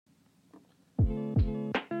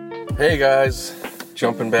Hey guys,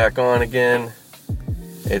 jumping back on again.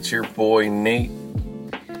 It's your boy Nate,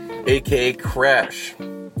 aka Crash.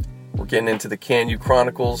 We're getting into the Can You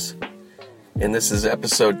Chronicles, and this is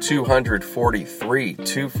episode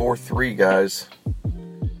 243, guys.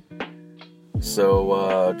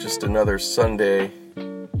 So, just another Sunday,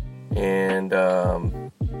 and,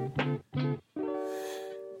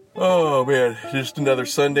 oh man, just another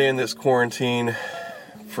Sunday in this quarantine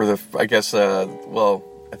for the,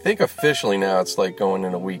 I think officially now it's like going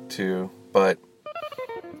into week 2, but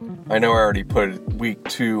I know I already put week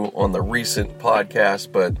 2 on the recent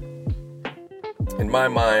podcast, but in my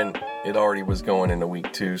mind, it already was going into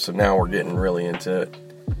week 2, so now we're getting really into it.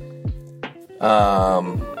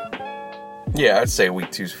 Yeah, I'd say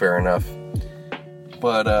week 2's fair enough.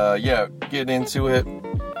 But, get into it.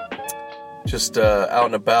 Just out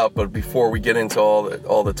and about, but before we get into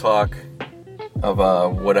all the talk of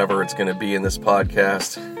whatever it's going to be in this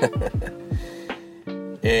podcast.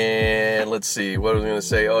 And let's see, what was I going to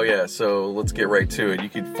say? Oh yeah, so let's get right to it. You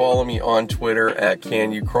can follow me on Twitter at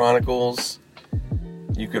Can You Chronicles.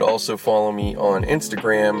 You could also follow me on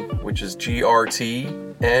Instagram, which is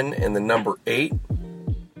GRTN and the number 8.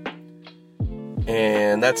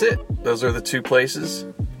 And that's it. Those are the 2 places.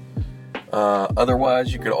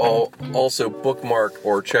 Otherwise, you could also bookmark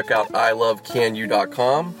or check out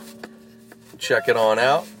ilovecanyou.com. Check it on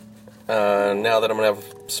out. Now that I'm going to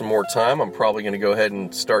have some more time, I'm probably going to go ahead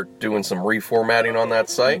and start doing some reformatting on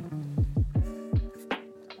that site.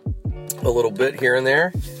 A little bit here and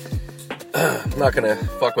there. I'm not going to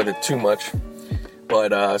fuck with it too much.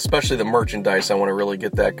 But especially the merchandise, I want to really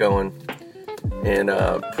get that going. And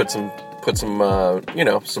put some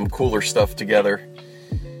some cooler stuff together.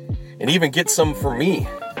 And even get some for me.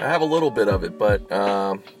 I have a little bit of it, but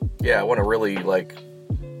I want to really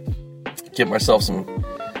get myself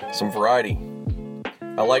some variety.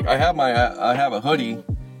 I have a hoodie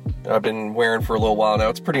that I've been wearing for a little while now.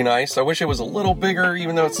 It's pretty nice. I wish it was a little bigger,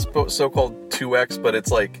 even though it's so-called 2X, but it's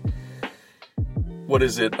like, what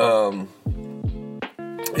is it?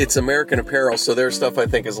 It's American Apparel, so their stuff I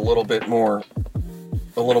think is a little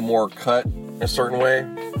more cut a certain way.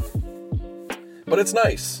 But it's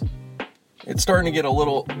nice. It's starting to get a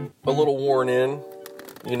little worn in,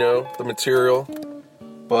 the material,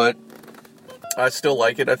 but I still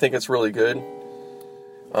like it. I think it's really good.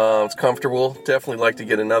 It's comfortable. Definitely like to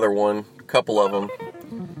get another one, a couple of them.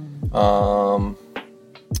 But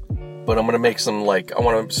I'm going to make some, I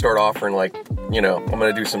want to start offering, I'm going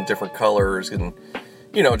to do some different colors and,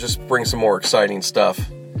 just bring some more exciting stuff.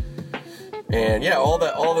 And yeah,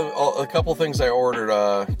 a couple things I ordered,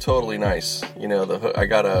 totally nice. I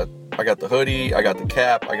got the hoodie, I got the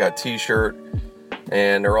cap, I got t-shirt,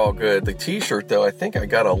 and they're all good. The t-shirt, though, I think I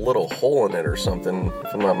got a little hole in it or something,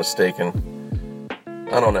 if I'm not mistaken.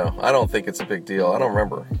 I don't know. I don't think it's a big deal. I don't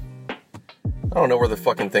remember. I don't know where the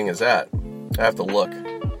fucking thing is at. I have to look.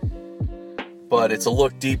 But it's a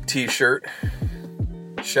Look Deep t-shirt.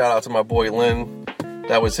 Shout out to my boy Lynn.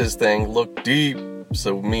 That was his thing, Look Deep.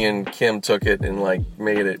 So me and Kim took it and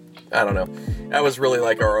made it. I don't know. That was really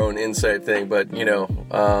our own inside thing, but it's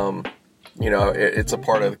a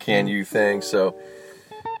part of the Can You thing. So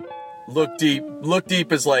look deep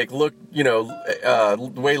is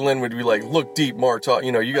the way Lynn would be look deep, Marta.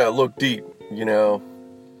 You gotta look deep.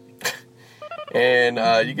 And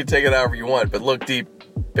you can take it however you want, but look deep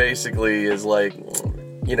basically is you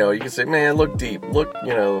can say, man, look deep, look,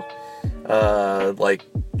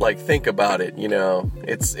 think about it,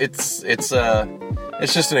 it's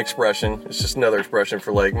just an expression. It's just another expression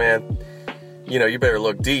for man, you better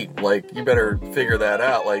look deep, you better figure that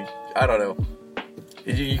out. I don't know,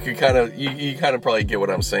 you could kind of probably get what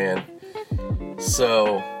I'm saying.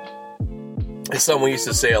 So it's something we used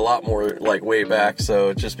to say a lot more way back, so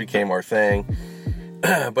it just became our thing.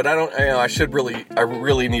 But I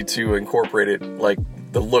really need to incorporate it,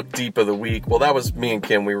 the Look Deep of the week. Well, that was me and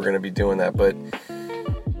Kim, we were going to be doing that, but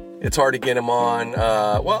it's hard to get him on.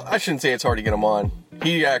 Well, I shouldn't say it's hard to get him on.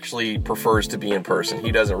 He actually prefers to be in person.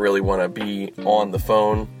 He doesn't really want to be on the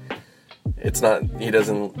phone. He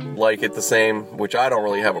doesn't like it the same, which I don't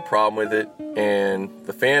really have a problem with it. And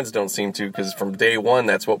the fans don't seem to, because from day one,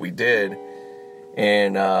 that's what we did.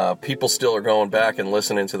 And people still are going back and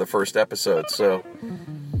listening to the first episode. So,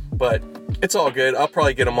 but it's all good. I'll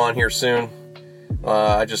probably get him on here soon.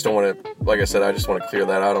 I just don't want to, like I said, I just want to clear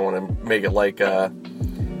that. I don't want to make it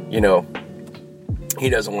he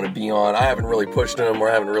doesn't want to be on. I haven't really pushed him, or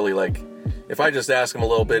I haven't really if I just ask him a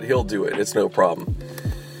little bit, he'll do it. It's no problem.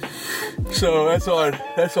 So that's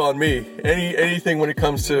on me. Anything when it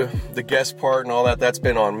comes to the guest part and all that, that's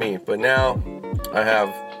been on me. But now I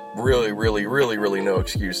have really, really, really, really no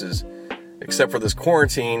excuses. Except for this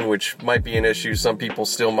quarantine, which might be an issue. Some people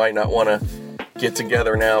still might not want to get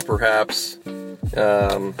together now, perhaps.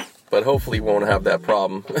 But hopefully we won't have that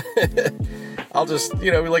problem. I'll just, be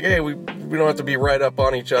like, hey, we don't have to be right up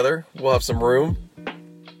on each other. We'll have some room.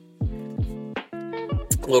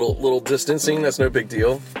 Little distancing, that's no big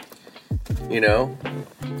deal.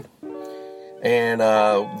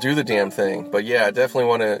 And do the damn thing. But yeah, I definitely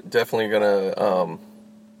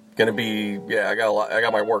gonna be, I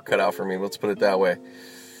got my work cut out for me, let's put it that way.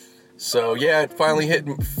 So yeah, it finally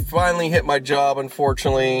hit my job,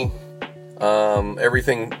 unfortunately.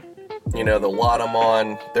 Everything, the lot I'm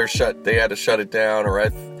on, they had to shut it down, or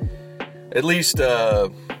at least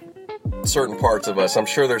certain parts of us. I'm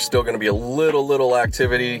sure there's still going to be a little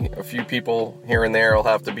activity. A few people here and there will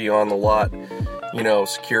have to be on the lot,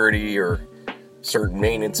 security or certain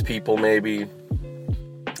maintenance people maybe.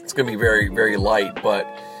 It's going to be very, very light, but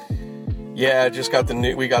yeah,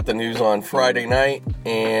 we got the news on Friday night,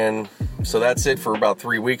 and so that's it for about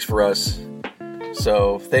 3 weeks for us.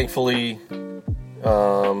 So thankfully,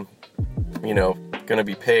 going to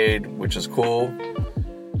be paid, which is cool.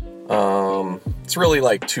 It's really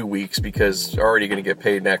like 2 weeks because already going to get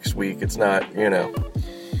paid next week. It's not,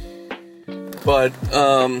 but,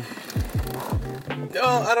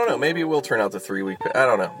 I don't know. Maybe it will turn out to 3 week. I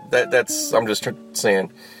don't know. I'm just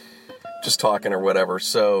saying, just talking or whatever.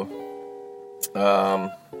 So,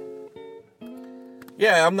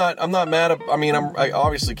 yeah, I'm not mad. I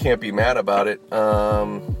obviously can't be mad about it.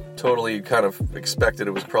 Totally kind of expected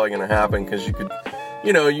it was probably going to happen because you could,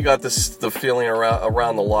 you got the feeling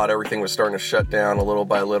around the lot, everything was starting to shut down a little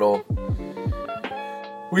by little.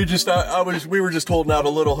 We were just holding out a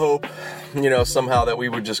little hope, somehow that we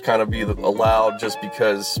would just kind of be allowed just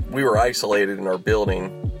because we were isolated in our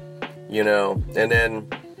building, and then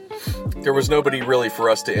there was nobody really for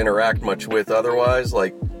us to interact much with otherwise.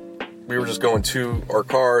 Like, we were just going to our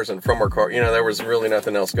cars and from our car, there was really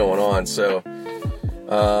nothing else going on. So,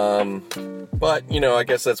 but, I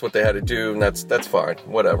guess that's what they had to do, and that's fine,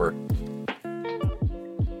 whatever.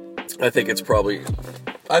 I think it's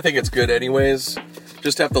good anyways.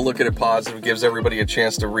 Just have to look at it positive. It gives everybody a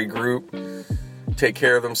chance to regroup, take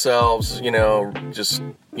care of themselves,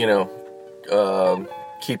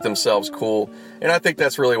 keep themselves cool. And I think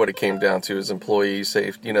that's really what it came down to, is employee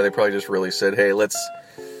safety. They probably just really said, hey, let's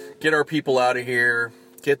get our people out of here,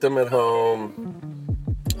 get them at home,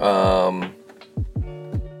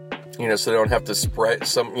 so they don't have to spread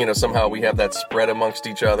somehow we have that spread amongst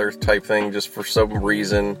each other type thing just for some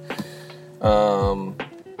reason.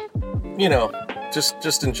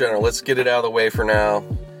 Just in general, let's get it out of the way for now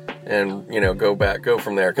and, go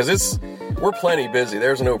from there. Cause we're plenty busy.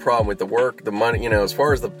 There's no problem with the work, the money, as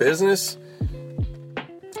far as the business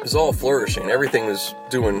is all flourishing. Everything is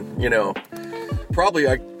doing, probably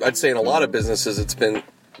I'd say in a lot of businesses, it's been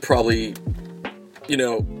probably, I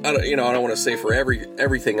don't want to say for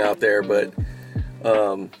everything out there, but,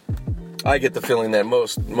 I get the feeling that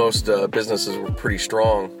most businesses were pretty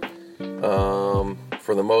strong,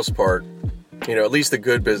 for the most part. At least the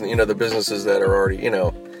good business, the businesses that are already,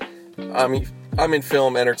 I'm in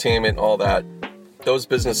film, entertainment, all that. Those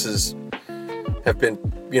businesses have been,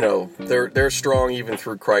 they're strong even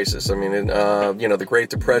through crisis. The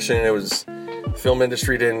Great Depression, film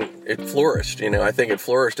industry it flourished. I think it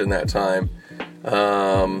flourished in that time.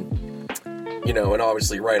 And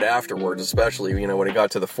obviously right afterwards, especially, when it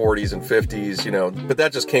got to the 40s and 50s, but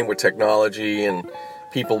that just came with technology and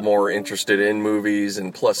people more interested in movies,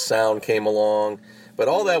 and plus sound came along. But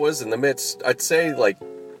all that was in the midst, I'd say, like,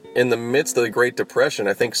 in the midst of the Great Depression,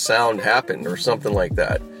 I think sound happened or something like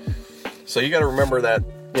that. So you got to remember that,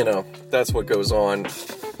 that's what goes on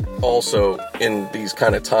also in these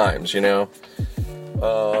kind of times,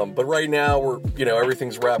 But right now we're,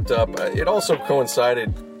 everything's wrapped up. It also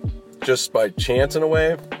coincided just by chance in a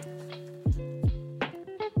way.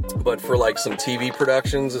 But for like some TV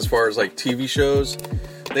productions, as far as like TV shows,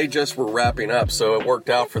 they just were wrapping up, so it worked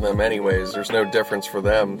out for them anyways. There's no difference for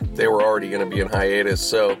them. They were already going to be in hiatus,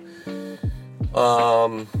 so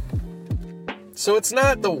it's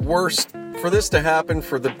not the worst for this to happen.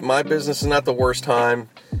 For my business is not the worst time.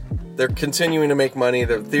 They're continuing to make money.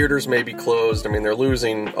 The theaters may be closed. They're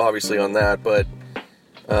losing obviously on that, but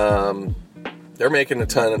they're making a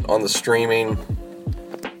ton on the streaming.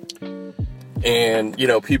 And,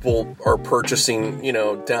 people are purchasing,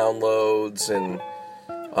 downloads and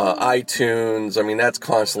iTunes. That's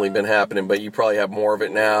constantly been happening, but you probably have more of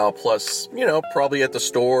it now. Plus, probably at the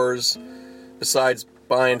stores, besides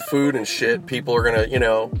buying food and shit, people are going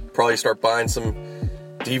to, probably start buying some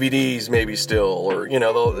DVDs maybe still, or,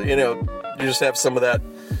 they'll, you just have some of that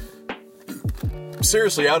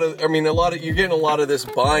seriously, you're getting a lot of this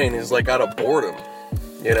buying is like out of boredom,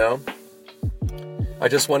 you know? I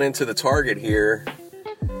just went into the Target here.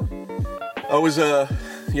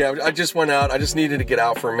 I just went out. I just needed to get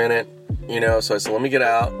out for a minute, you know? So I said, let me get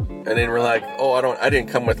out. And then we're like, I didn't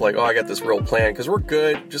come with like, I got this real plan, because we're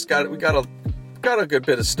good. We got a good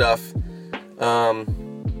bit of stuff.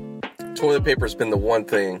 Toilet paper's been the one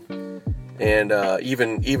thing. And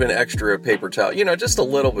even extra paper towel, you know, just a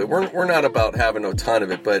little bit. We're not about having a ton of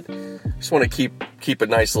it, but just want to keep a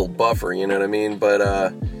nice little buffer, you know what I mean?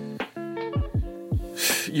 But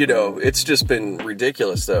you know, it's just been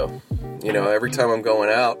ridiculous though. You know, every time I'm going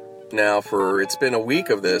out now it's been a week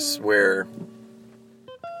of this where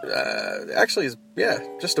actually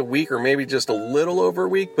just a week, or maybe just a little over a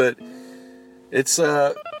week, but it's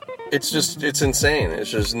insane. It's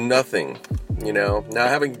just nothing. You know, now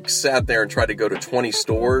having sat there and tried to go to 20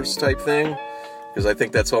 stores type thing, because I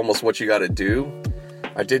think that's almost what you got to do.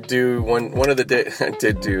 I did do one of the days.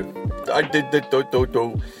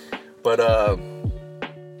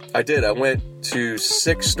 I went to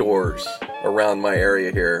 6 stores around my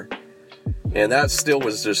area here, and that still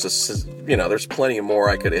was just there's plenty more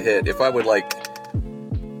I could have hit. If I did like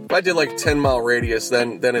 10-mile radius,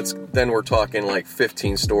 then we're talking like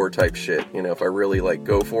 15 store type shit. You know, if I really like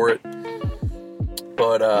go for it.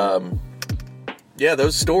 But,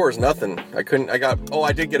 those stores, nothing. I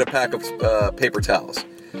did get a pack of paper towels.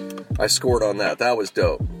 I scored on that. That was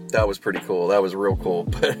dope. That was pretty cool. That was real cool.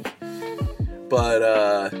 But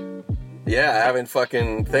I haven't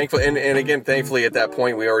fucking, thankfully, and again, thankfully at that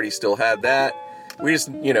point, we already still had that. We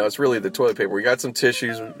just, you know, it's really the toilet paper. We got some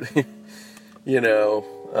tissues, you know,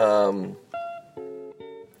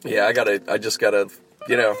 I just gotta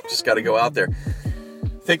go out there. I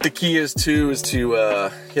think the key is to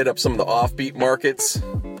hit up some of the offbeat markets,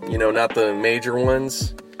 you know, not the major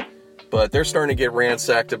ones, but they're starting to get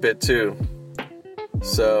ransacked a bit too.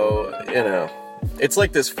 So, you know, it's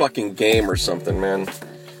like this fucking game or something, man.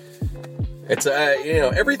 It's, you know,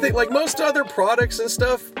 everything, like most other products and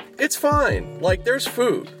stuff, it's fine. Like, there's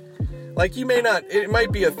food. Like, it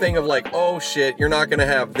might be a thing of like, oh shit, you're not gonna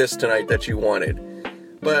have this tonight that you wanted.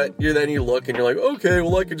 But then you look and you're like, okay,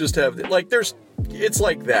 well I could just have it. Like, it's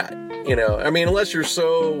like that, you know? I mean, unless you're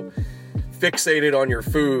so fixated on your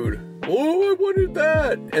food, oh, I wanted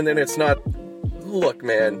that. And then it's not, look,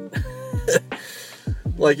 man,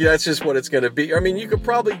 like, that's just what it's going to be. I mean, you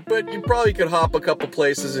probably could hop a couple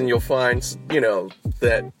places and you'll find, you know,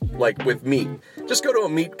 that, like with meat, just go to a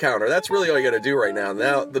meat counter. That's really all you got to do right now.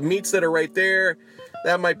 Now, the meats that are right there,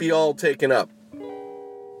 that might be all taken up.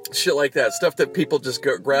 Shit like that. Stuff that people just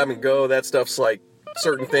grab and go. That stuff's like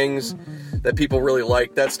certain things that people really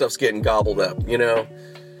like. That stuff's getting gobbled up, you know?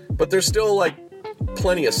 But there's still like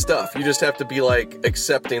plenty of stuff. You just have to be like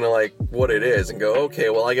accepting of like what it is and go, okay,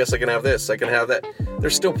 well, I guess I can have this. I can have that.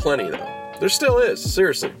 There's still plenty though. There still is,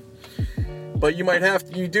 seriously. But you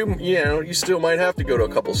still might have to go to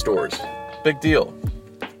a couple stores. Big deal.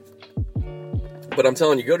 But I'm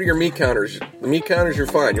telling you, go to your meat counters. The meat counters, you're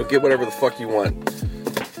fine. You'll get whatever the fuck you want.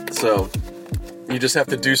 So, you just have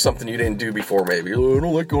to do something you didn't do before, maybe. Oh, I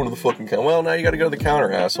don't like going to the fucking counter. Well, now you gotta go to the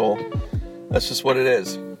counter, asshole. That's just what it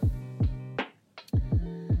is. And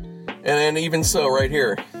then even so, right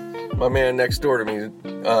here, my man next door to me,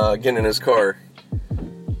 getting in his car,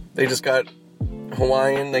 they just got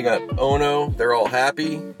Hawaiian, they got Ono, they're all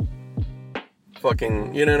happy.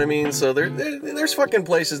 Fucking, you know what I mean? So there's fucking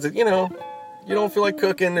places that, you know, you don't feel like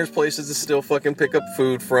cooking, there's places to still fucking pick up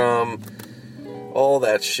food from. All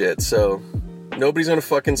that shit. So nobody's gonna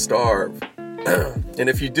fucking starve. And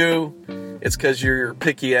if you do, it's because you're a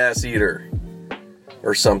picky ass eater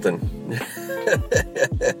or something.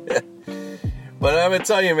 But I'm gonna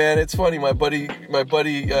tell you, man, it's funny. My buddy,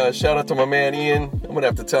 shout out to my man Ian. I'm gonna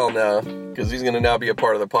have to tell him now because he's gonna now be a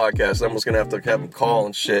part of the podcast. I'm almost gonna have to have him call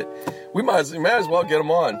and shit. We might as well get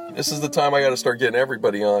him on. This is the time I gotta start getting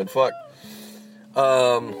everybody on. Fuck.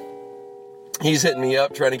 He's hitting me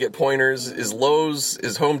up trying to get pointers. Is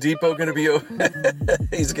Home Depot going to be open?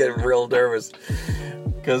 He's getting real nervous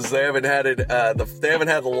because they haven't had the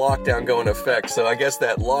lockdown go into effect. So I guess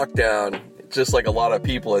that lockdown, just like a lot of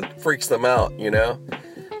people, it freaks them out, you know?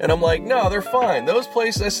 And I'm like, no, they're fine. Those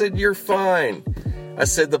places, I said, you're fine. I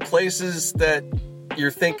said, the places that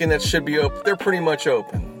you're thinking that should be open, they're pretty much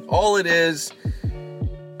open. All it is,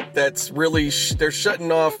 that's really, they're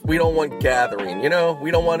shutting off. We don't want gathering, you know?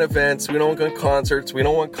 We don't want events. We don't want concerts. We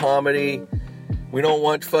don't want comedy. We don't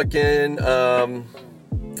want fucking,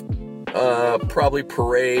 probably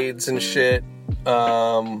parades and shit. We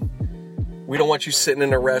don't want you sitting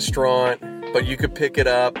in a restaurant, but you could pick it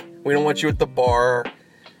up. We don't want you at the bar.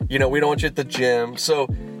 We don't want you at the gym. So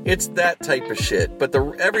it's that type of shit. But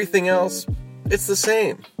everything else, it's the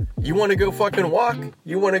same. You want to go fucking walk?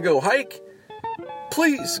 You want to go hike?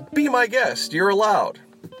 Please, be my guest. You're allowed.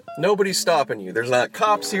 Nobody's stopping you. There's not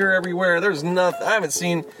cops here everywhere. There's nothing. I haven't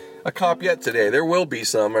seen a cop yet today. There will be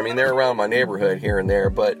some. I mean, they're around my neighborhood here and there,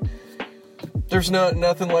 but there's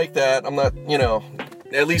nothing like that. I'm not,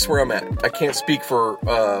 at least where I'm at. I can't speak for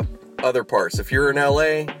other parts. If you're in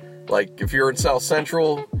LA, like if you're in South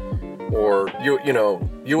Central or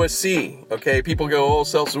USC, okay, people go,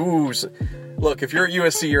 look, if you're at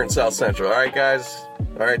USC, you're in South Central. All right, guys.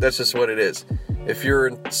 All right, that's just what it is. If you're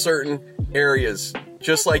in certain areas,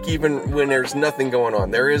 just like even when there's nothing going on,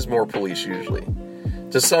 there is more police usually,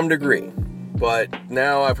 to some degree. But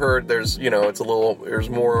now I've heard there's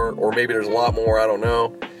more, or maybe there's a lot more, I don't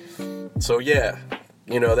know. So yeah,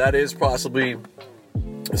 that is possibly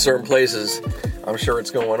in certain places, I'm sure it's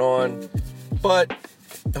going on. But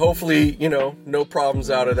hopefully, no problems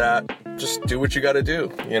out of that. Just do what you got to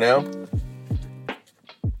do,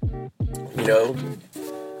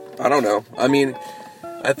 I don't know. I mean,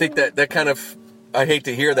 I think that kind of, I hate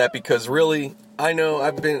to hear that because really, I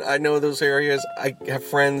know those areas. I have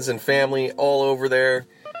friends and family all over there.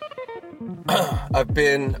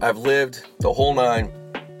 I've lived the whole nine.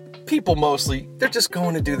 People mostly, they're just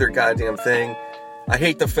going to do their goddamn thing. I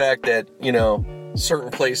hate the fact that,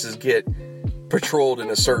 certain places get patrolled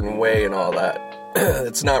in a certain way and all that.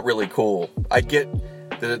 It's not really cool. I get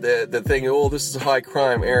the thing, this is a high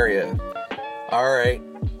crime area. All right.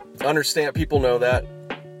 Understand, people know that.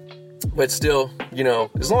 But still,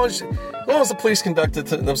 as long as the police conducted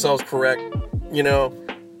themselves correct,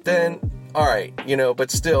 then all right,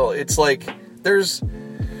 but still, it's like there's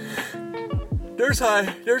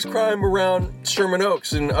crime around Sherman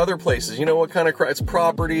Oaks and other places. What kind of crime? It's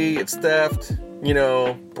property, it's theft,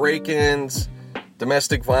 break-ins,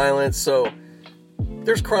 domestic violence. So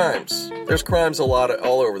there's crimes. There's crimes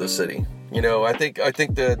all over the city. I think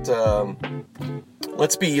that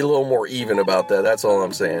let's be a little more even about that. That's all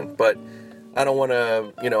I'm saying. But I don't want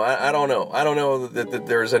to, I don't know. I don't know that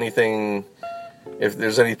there's anything, if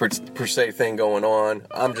there's any per se thing going on.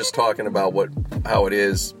 I'm just talking about how it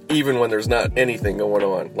is, even when there's not anything going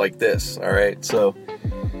on like this. All right. So,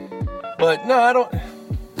 but no, I don't,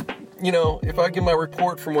 if I get my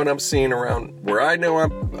report from what I'm seeing around where I know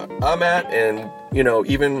I'm at, and,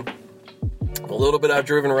 even a little bit I've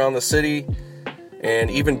driven around the city, and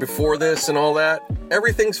even before this and all that,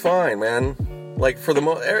 everything's fine, man. Like, for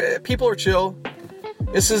the people are chill.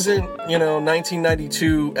 This isn't,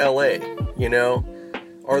 1992 LA,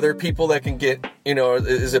 Are there people that can get,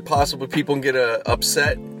 is it possible people can get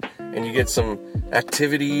upset and you get some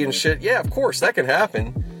activity and shit? Yeah, of course, that can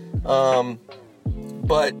happen.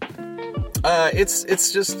 But it's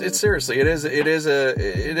seriously, it is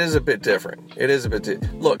a bit different. It is a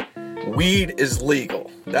bit, look, weed is legal.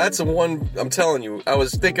 That's the one, I'm telling you, I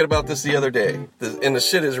was thinking about this the other day, and the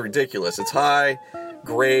shit is ridiculous. It's high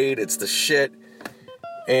grade, it's the shit,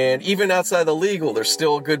 and even outside the legal, there's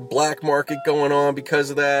still a good black market going on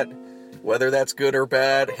because of that. Whether that's good or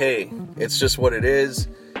bad, hey, it's just what it is.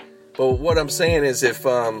 But what I'm saying is, if,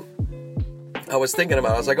 I was thinking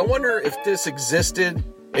about it, I was like, I wonder if this existed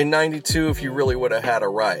in 92, if you really would have had a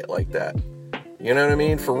riot like that. You know what I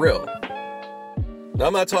mean? For real. Now,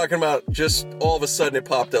 I'm not talking about just all of a sudden it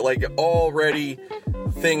popped up. Like, already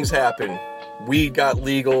things happen. Weed got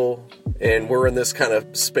legal, and we're in this kind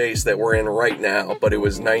of space that we're in right now. But it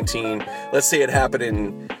was let's say it happened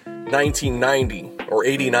in 1990 or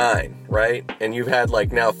 89, right? And you've had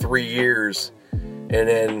like now 3 years, and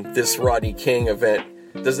then this Rodney King event.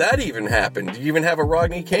 Does that even happen? Do you even have a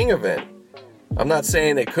Rodney King event? I'm not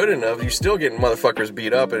saying they couldn't have. You're still getting motherfuckers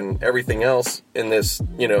beat up and everything else in this,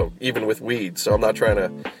 even with weed. So I'm not trying to,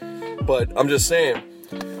 but I'm just saying,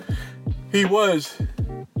 he was,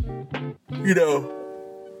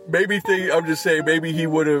 maybe he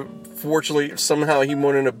would have, fortunately, somehow he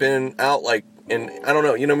wouldn't have been out like, and I don't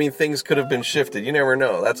know, things could have been shifted. You never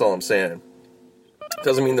know. That's all I'm saying.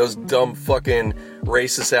 Doesn't mean those dumb fucking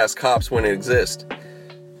racist ass cops wouldn't exist.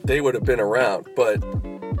 They would have been around, but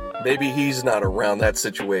maybe he's not around that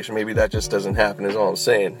situation. Maybe that just doesn't happen, is all I'm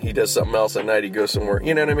saying. He does something else at night, he goes somewhere.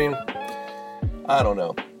 You know what I mean? I don't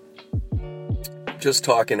know. Just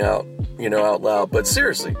talking out loud. But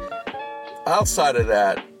seriously, outside of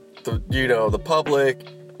that, the public,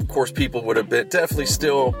 of course, people would have been definitely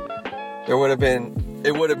still, it would have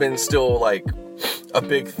been still like a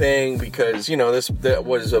big thing, because, that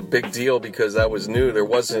was a big deal because that was new. There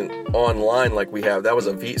wasn't online like we have. That was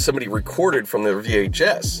somebody recorded from their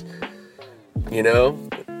VHS.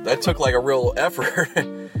 That took like a real effort.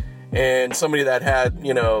 and somebody that had,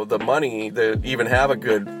 you know, the money to even have a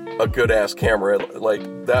good ass camera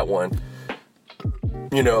like that one,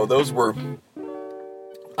 you know, those were,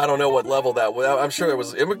 I don't know what level that was. I'm sure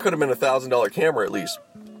it could have been $1,000 camera at least.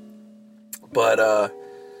 But,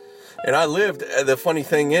 and I lived, the funny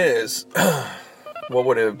thing is, what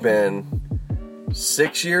would it have been,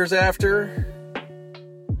 6 years after?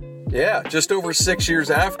 Yeah, just over 6 years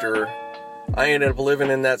after, I ended up living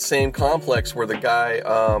in that same complex where the guy,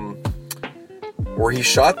 where he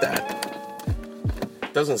shot that.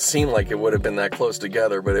 Doesn't seem like it would have been that close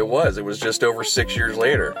together, but it was. It was just over 6 years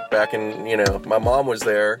later. Back in, you know, my mom was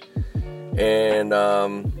there, and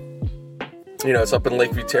you know, it's up in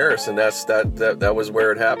Lakeview Terrace, and that was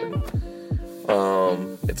where it happened.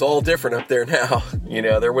 It's all different up there now. You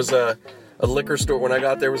know, there was a liquor store when I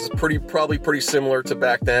got there. It was probably pretty similar to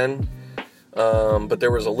back then. But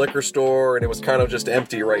there was a liquor store, and it was kind of just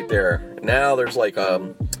empty right there. Now there's like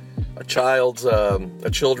a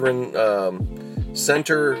children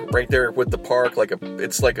center right there with the park.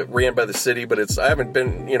 It's like ran by the city, but I haven't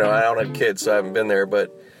been, you know, I don't have kids, so I haven't been there.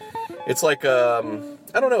 But it's like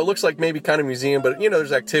I don't know. It looks like maybe kind of museum, but you know,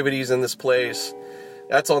 there's activities in this place.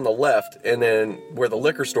 That's on the left, and then where the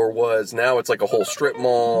liquor store was, now it's like a whole strip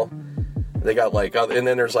mall. They got like, and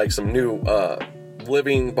then there's like some new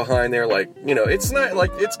living behind there, like, you know, it's not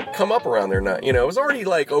like it's come up around there now, you know, it was already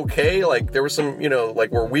like okay, like there was some, you know,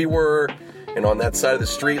 like where we were and on that side of the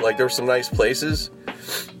street, like there were some nice places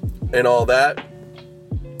and all that,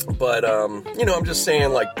 but you know, I'm just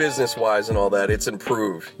saying, like, business wise and all that, it's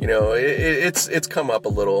improved, you know, it's come up a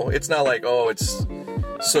little. It's not like, oh, it's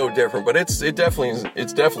so different, but it's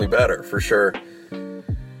definitely better for sure.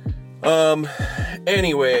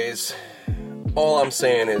 Anyways, all I'm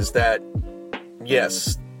saying is that,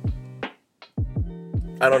 yes,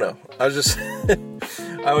 I don't know. I was just,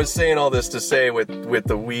 I was saying all this to say with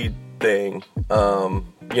the weed thing,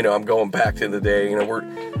 you know, I'm going back to the day, you know,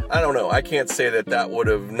 I don't know. I can't say that would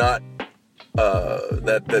have not,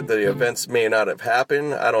 that the events may not have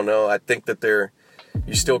happened. I don't know. I think that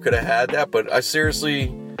you still could have had that, but I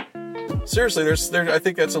seriously, I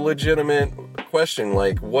think that's a legitimate question.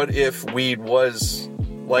 Like, what if weed was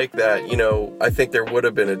like that? You know, I think there would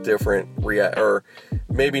have been a different or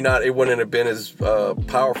maybe not, it wouldn't have been as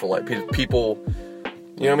powerful. Like, people,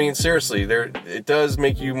 you know what I mean? Seriously, it does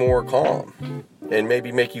make you more calm and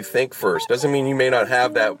maybe make you think first. Doesn't mean you may not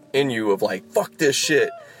have that in you of like, fuck this shit.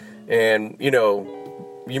 And, you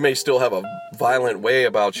know, you may still have a violent way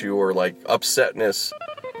about you or like upsetness.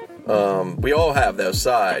 We all have those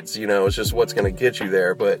sides, you know, it's just what's going to get you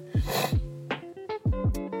there. But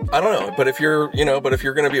I don't know. But if you're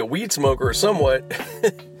going to be a weed smoker or somewhat,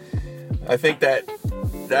 I think that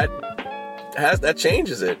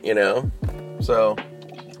changes it, you know? So,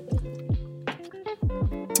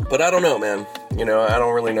 but I don't know, man. You know, I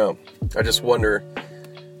don't really know. I just wonder.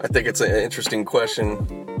 I think it's an interesting question.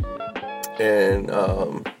 And,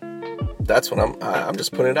 that's what I'm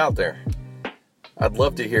just putting it out there. I'd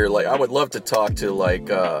love to hear, like, I would love to talk to, like,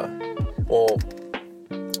 well,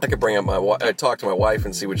 I could bring up I'd talk to my wife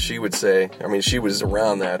and see what she would say. I mean, she was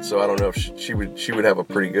around that, so I don't know if she would have a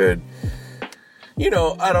pretty good, you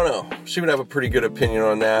know, I don't know. She would have a pretty good opinion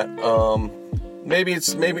on that. Maybe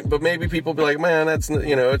people be like, man, that's,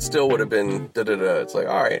 you know, it still would have been da-da-da. It's like,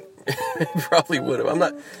 all right, it probably would have.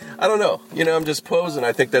 I don't know. You know, I'm just posing.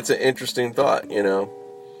 I think that's an interesting thought, you know.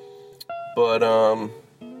 But,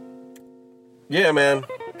 yeah, man.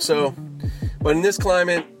 So, but in this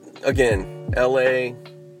climate, again, LA,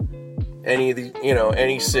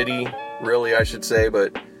 any city, really, I should say,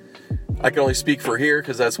 but I can only speak for here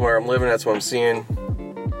because that's where I'm living, that's what I'm seeing.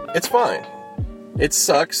 It's fine. It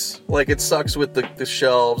sucks. Like, it sucks with the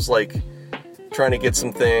shelves, like, trying to get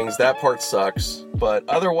some things. That part sucks. But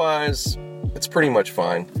otherwise, it's pretty much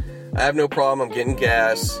fine. I have no problem. I'm getting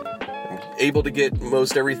gas. I'm able to get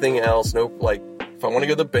most everything else. No, like, if I want to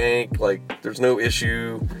go to the bank, like, there's no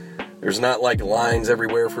issue. There's not, like, lines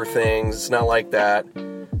everywhere for things. It's not like that.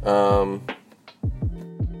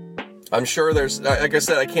 I'm sure there's, like I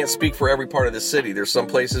said, I can't speak for every part of the city. There's some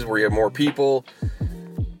places where you have more people.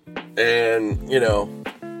 And, you know,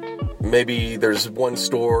 maybe there's one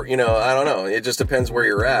store, you know, I don't know. It just depends where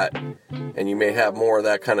you're at. And you may have more of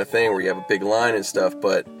that kind of thing where you have a big line and stuff.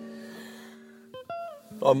 But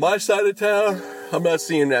on my side of town, I'm not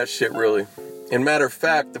seeing that shit really. And matter of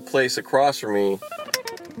fact, the place across from me,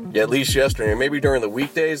 yeah, at least yesterday, maybe during the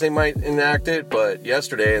weekdays they might enact it, but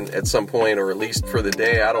yesterday at some point, or at least for the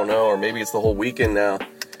day, I don't know, or maybe it's the whole weekend now,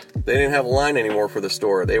 they didn't have a line anymore for the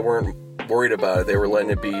store. They weren't worried about it. They were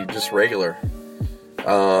letting it be just regular.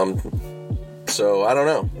 So I don't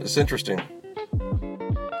know. It's interesting.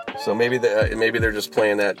 So maybe they're just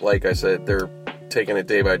playing that, like I said, they're taking it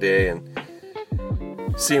day by day and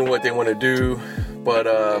seeing what they want to do. But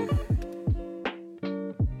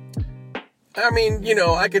I mean,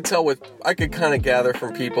 I could kind of gather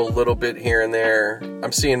from people a little bit here and there.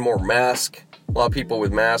 I'm seeing more mask. A lot of people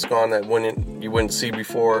with mask on that you wouldn't see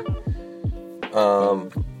before.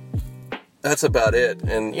 That's about it.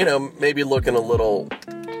 And, maybe looking a little,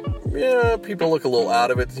 people look a little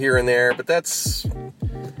out of it here and there, but that's,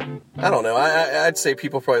 I don't know. I'd say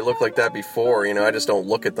people probably look like that before, I just don't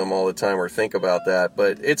look at them all the time or think about that,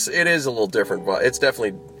 but it is a little different. It's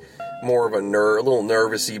definitely more of a little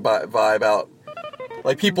nervousy vibe out.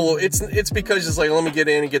 Like people, it's because it's like, let me get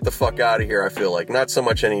in and get the fuck out of here. I feel like not so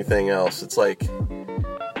much anything else. It's like,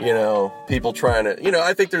 people trying to,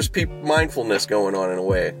 I think there's mindfulness going on in a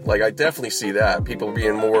way. Like I definitely see that people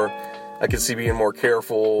I can see being more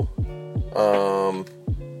careful,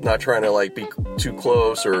 not trying to like be too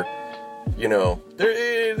close or,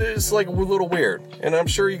 it's like a little weird. And I'm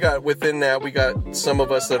sure within that, we got some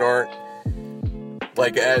of us that aren't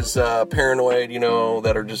like as paranoid,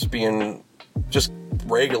 that are just being just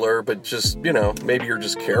regular, but just, maybe you're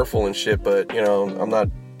just careful and shit, but, I'm not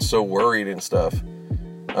so worried and stuff.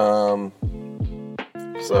 So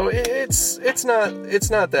it's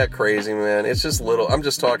not that crazy, man. It's just I'm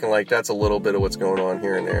just talking like that's a little bit of what's going on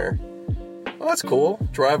here and there. Well, that's cool.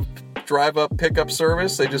 Drive up pickup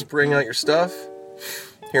service. They just bring out your stuff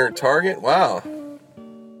here at Target. Wow.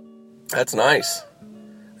 That's nice.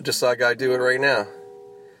 I just saw a guy do it right now.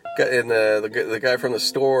 And the guy from the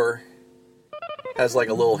store has like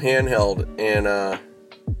a little handheld, and I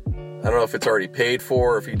don't know if it's already paid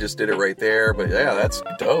for or if he just did it right there, but yeah, that's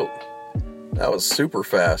dope. That was super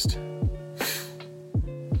fast.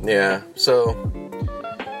 Yeah, so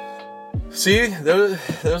see,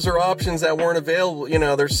 those are options that weren't available.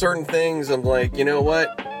 There's certain things I'm like,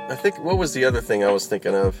 what? What was the other thing I was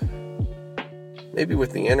thinking of? Maybe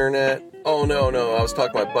with the internet. Oh, no, I was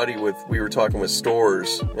talking to my buddy we were talking with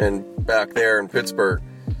stores, and back there in Pittsburgh,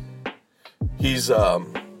 he's,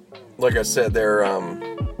 like I said, they're,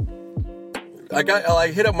 I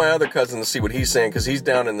hit up my other cousin to see what he's saying, because he's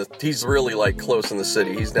he's really like close in the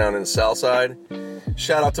city. He's down in the south side.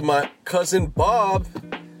 Shout out to my cousin Bob,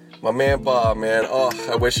 my man Bob, man. Oh,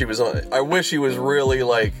 I wish he was really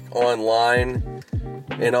like online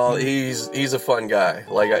and all. He's a fun guy.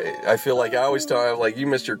 Like I feel like I always tell him, like, you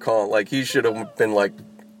missed your call. Like he should have been like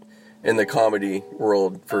in the comedy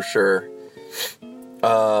world for sure.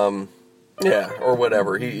 Yeah, or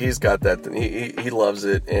whatever. He's got that. He loves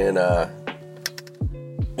it, and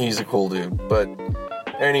he's a cool dude. But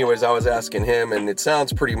anyways, I was asking him, and it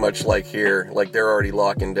sounds pretty much like here, like they're already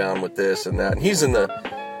locking down with this and that. And he's in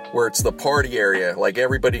where it's the party area. Like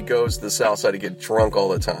everybody goes to the south side to get drunk all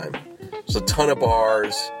the time. There's a ton of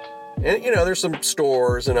bars, and there's some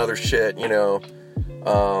stores and other shit, and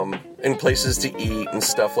places to eat and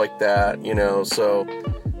stuff like that, So,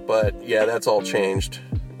 but yeah, that's all changed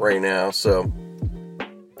right now, so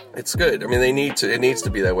it's good. I mean, it needs to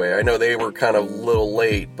be that way. I know they were kind of a little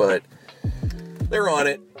late, but they're on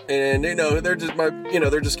it, and they're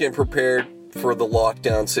just getting prepared for the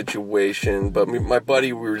lockdown situation. But my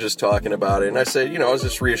buddy, we were just talking about it, and I said, I was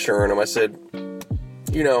just reassuring him. I said,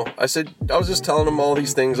 I was just telling him all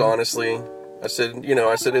these things honestly. I said,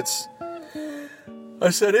 it's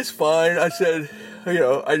fine. I said,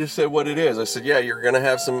 I just said what it is. I said, yeah, you're going to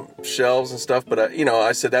have some shelves and stuff, but,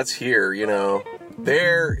 I said, that's here,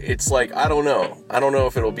 There, it's like, I don't know. I don't know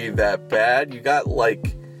if it'll be that bad. You got a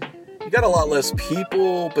lot less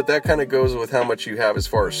people, but that kind of goes with how much you have as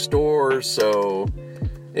far as stores, so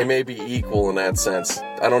it may be equal in that sense.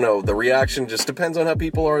 I don't know. The reaction just depends on how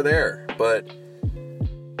people are there, but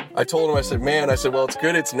I told him, I said, well, it's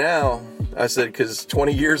good it's now. I said, because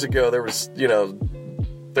 20 years ago, there was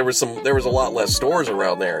a lot less stores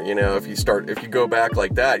around there. If you go back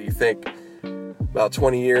like that, you think about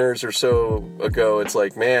 20 years or so ago, it's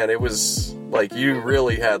like, man, it was like you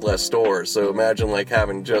really had less stores. So imagine like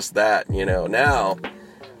having just that, now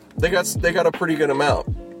they got a pretty good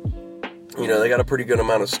amount. They got a pretty good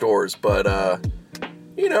amount of stores, but I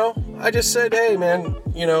just said, hey man,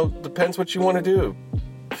 depends what you want to do.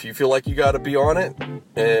 If you feel like you got to be on it,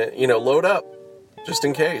 load up just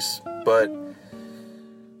in case. But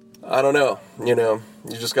I don't know, you're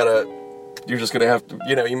just gonna have to,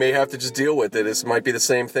 you may have to just deal with it. This might be the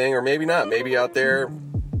same thing, or maybe not. Maybe out there,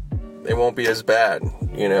 it won't be as bad,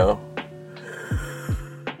 I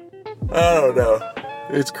don't know.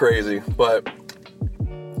 It's crazy, but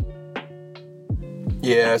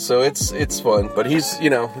yeah, so it's fun. But he's,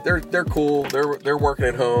 they're cool. They're working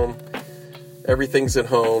at home. Everything's at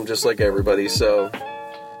home, just like everybody. So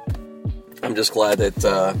I'm just glad that,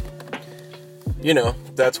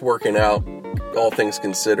 that's working out, all things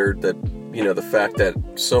considered, that, the fact that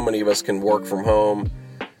so many of us can work from home.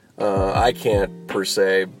 I can't, per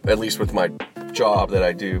se, at least with my job that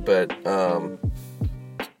I do, but I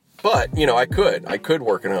could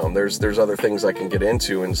work at home. There's other things I can get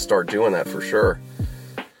into and start doing that for sure.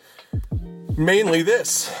 Mainly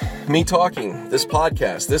me talking, this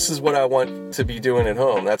podcast. This is what I want to be doing at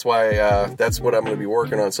home. That's why, that's what I'm going to be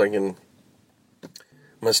working on. So I'm going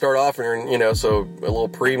to start offering, so a little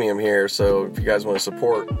premium here. So if you guys want to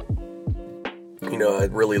support,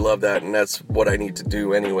 I'd really love that. And that's what I need to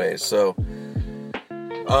do anyway. So,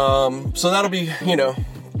 so that'll be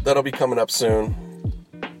coming up soon.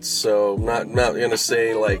 So not going to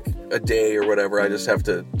say like a day or whatever. I just have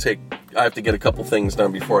to get a couple things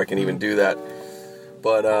done before I can even do that.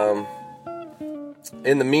 But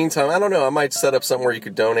in the meantime, I don't know. I might set up something where you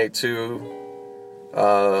could donate to.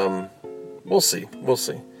 We'll see.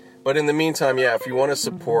 But in the meantime, yeah, if you want to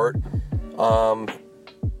support,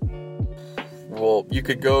 you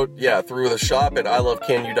could go, through the shop at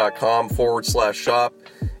ilovecanu.com/shop.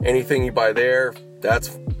 Anything you buy there,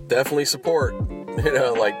 that's definitely support.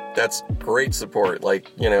 That's great support. I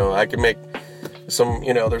can make some,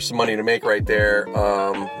 there's some money to make right there.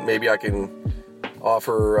 Maybe I can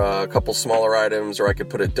offer a couple smaller items, or I could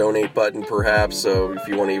put a donate button perhaps. So if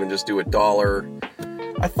you want to even just do $1,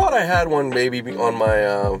 I thought I had one maybe on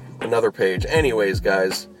my another page. Anyways,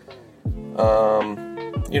 guys,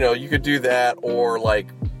 you could do that, or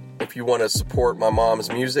if you want to support my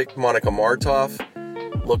mom's music, Monica Martov,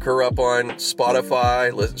 look her up on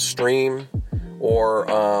Spotify, stream, or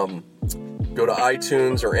go to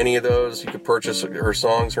iTunes or any of those. You could purchase her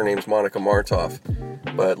songs. Her name's Monica Martov,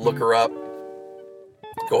 but look her up.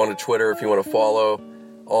 Go on to Twitter if you want to follow.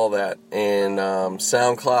 All that, and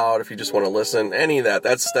SoundCloud if you just want to listen, any of that,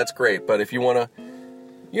 that's great. But if you want to,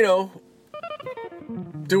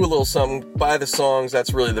 do a little something, buy the songs,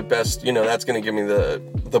 that's really the best, that's going to give me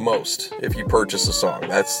the most if you purchase a song.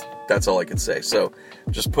 That's all I could say. So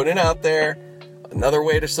just putting it out there, another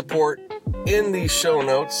way to support. In these show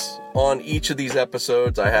notes on each of these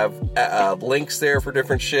episodes, I have links there for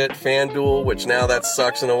different shit. FanDuel, which now that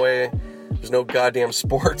sucks in a way. There's no goddamn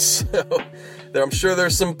sports, so I'm sure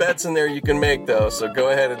there's some bets in there you can make, though, so go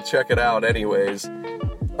ahead and check it out anyways.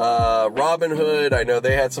 Robinhood, I know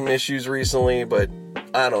they had some issues recently, but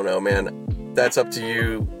I don't know, man. That's up to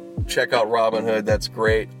you. Check out Robinhood. That's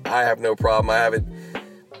great. I have no problem. I haven't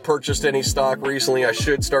purchased any stock recently. I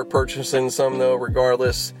should start purchasing some, though,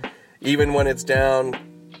 regardless. Even when it's down,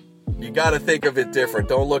 you got to think of it different.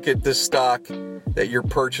 Don't look at this stock that you're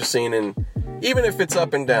purchasing, and even if it's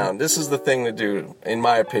up and down, this is the thing to do, in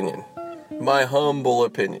my opinion. My humble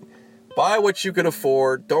opinion. Buy what you can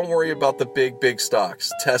afford. Don't worry about the big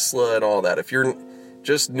stocks, Tesla and all that. If you're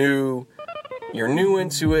just new, you're new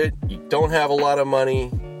into it, you don't have a lot of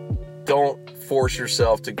money, don't force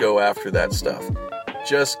yourself to go after that stuff.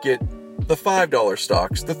 Just get the $5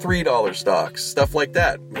 stocks, the $3 stocks, stuff like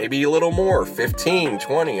that. Maybe a little more, 15,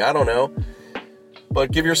 20, I don't know.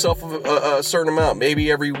 But give yourself a certain amount.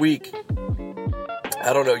 Maybe every week,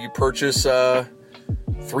 I don't know, you purchase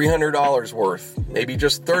 $300 worth, maybe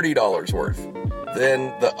just $30 worth.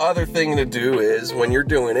 Then the other thing to do is, when you're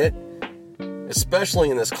doing it, especially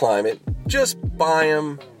in this climate, just buy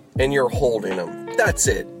them and you're holding them. That's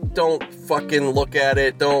it. Don't fucking look at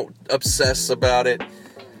it. Don't obsess about it.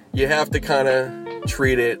 You have to kind of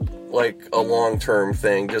treat it like a long-term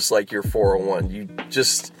thing, just like your 401.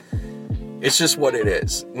 It's just what it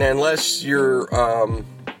is. And unless you're going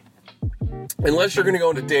to go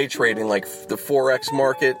into day trading, like the Forex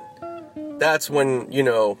market, that's when,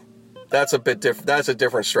 that's a bit different. That's a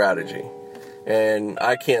different strategy. And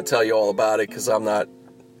I can't tell you all about it because I'm not,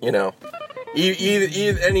 any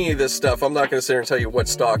of this stuff. I'm not going to sit here and tell you what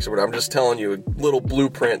stocks or what. I'm just telling you a little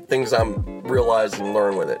blueprint, things I'm realizing and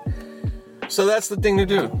learn with it. So that's the thing to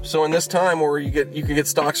do. So in this time where you can get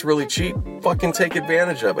stocks really cheap, fucking take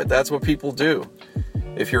advantage of it. That's what people do.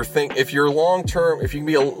 If you're long term, if you can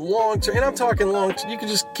be a long term, and I'm talking long term, you can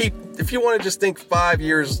just if you want to just think 5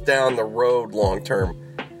 years down the road long term.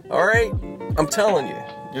 All right, I'm telling you,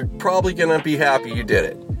 you're probably gonna be happy you did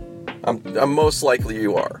it. I'm most likely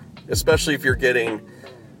you are, especially if you're getting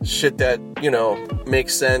shit that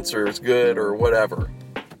makes sense or is good or whatever.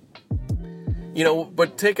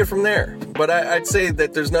 But take it from there. But I'd say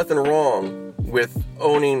that there's nothing wrong with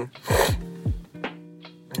owning.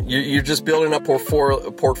 You're just building up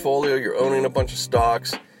a portfolio. You're owning a bunch of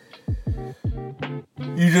stocks.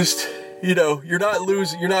 You just, you're not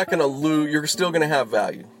losing. You're not going to lose. You're still going to have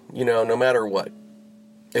value, no matter what.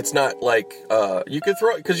 it's not like, you could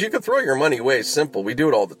throw your money away simple. We do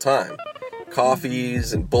it all the time.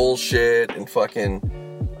 Coffees and bullshit and fucking,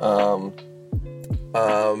 I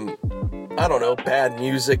don't know, bad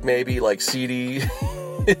music maybe, like CD.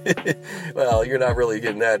 Well, you're not really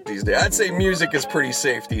getting that these days. I'd say music is pretty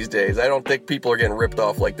safe these days. I don't think people are getting ripped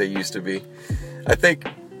off like they used to be. I think,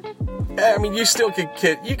 I mean, you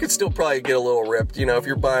could still probably get a little ripped, you know, if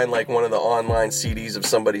you're buying like one of the online CDs of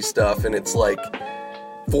somebody's stuff and it's like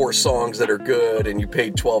 4 songs that are good and you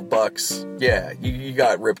paid $12. Yeah, you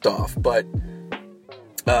got ripped off. But,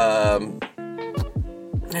 man,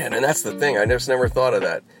 and that's the thing. I just never thought of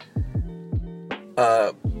that.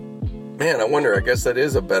 Man, I wonder, I guess that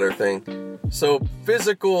is a better thing. So,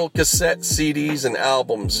 physical cassette CDs and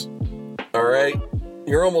albums, all right?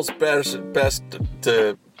 You're almost best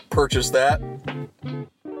to purchase that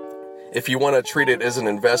if you want to treat it as an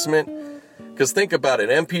investment. Because think about it,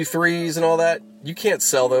 MP3s and all that, you can't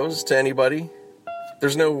sell those to anybody.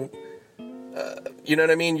 There's no, you know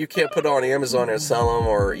what I mean? You can't put it on Amazon and sell them,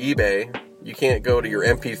 or eBay. You can't go to your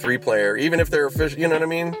MP3 player, even if they're official, you know what I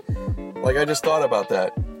mean? Like, I just thought about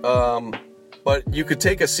that. But you could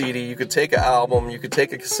take a CD, you could take an album, you could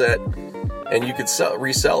take a cassette, and you could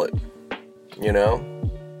resell it. You know?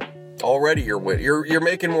 Already you're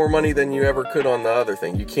making more money than you ever could on the other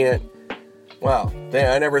thing. You can't. Wow,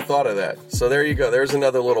 damn, I never thought of that. So there you go. There's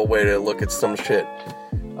another little way to look at some shit.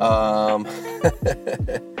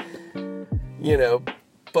 You know,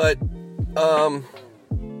 but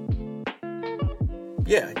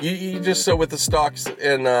yeah, you just, so with the stocks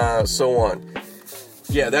and so on.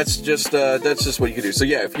 Yeah, that's just what you can do. So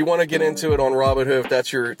yeah, if you want to get into it on Robinhood, if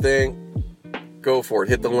that's your thing, go for it.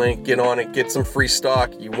 Hit the link, get on it, get some free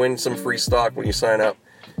stock. You win some free stock when you sign up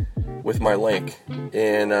with my link.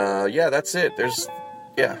 And yeah, that's it.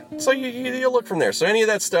 So you look from there. So any of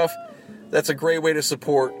that stuff, that's a great way to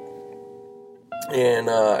support. And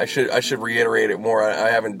I should reiterate it more. I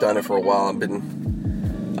haven't done it for a while.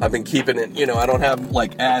 I've been keeping it, you know, I don't have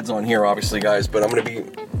like ads on here, obviously, guys, but I'm going to be,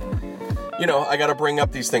 you know, I got to bring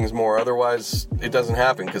up these things more. Otherwise, it doesn't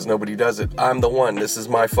happen because nobody does it. I'm the one. This is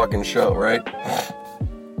my fucking show, right?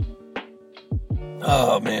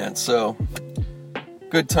 Oh, man. So,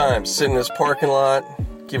 good times. Sitting in this parking lot,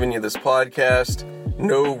 giving you this podcast.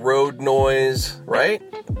 No road noise, right?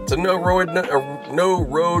 It's a no road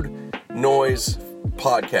noise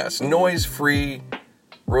podcast. Noise-free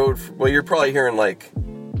road. Well, you're probably hearing, like,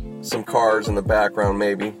 some cars in the background,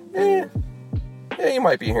 maybe. Yeah, you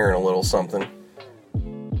might be hearing a little something.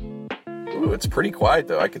 Ooh, it's pretty quiet,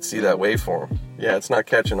 though. I could see that waveform. Yeah, it's not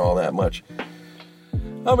catching all that much.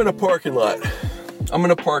 I'm in a parking lot.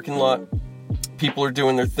 People are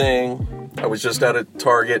doing their thing. I was just at a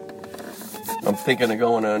Target. I'm thinking of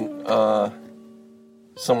going on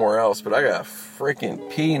somewhere else, but I got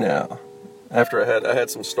freaking pee now. After I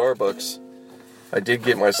had some Starbucks, I did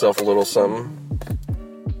get myself a little something.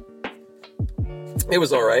 It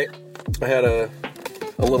was all right. I had a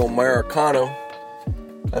little Americano.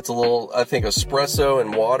 That's a little, I think, espresso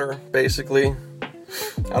and water, basically.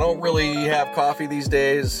 I don't really have coffee these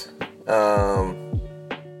days. I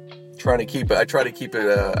try to keep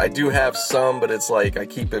it, I do have some, but it's like, I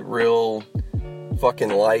keep it real fucking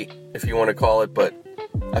light, if you want to call it, but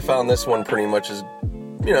I found this one pretty much is,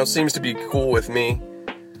 you know, seems to be cool with me.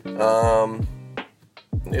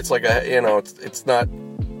 It's like it's not,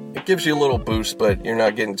 it gives you a little boost, but you're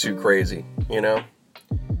not getting too crazy, you know?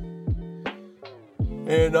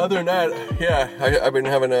 And other than that, yeah, I've been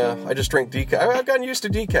having I just drink decaf. I've gotten used to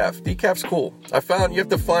decaf. Decaf's cool. I found you have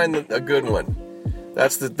to find a good one.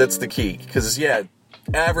 That's the key. Because, yeah,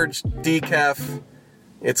 average decaf,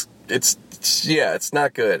 it's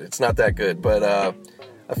not good. It's not that good. But I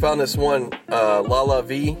found this one, La La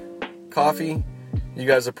Vie coffee. You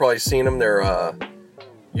guys have probably seen them. They're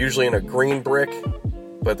usually in a green brick,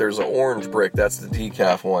 but there's an orange brick. That's the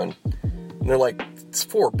decaf one. And they're like, it's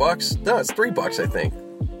 $4. No, it's $3, I think.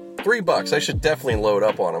 $3. I should definitely load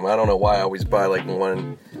up on them. I don't know why I always buy like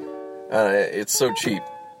one. It's so cheap.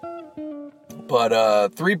 But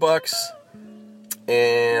 $3,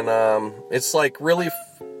 and it's like really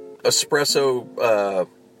espresso.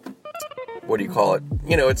 What do you call it?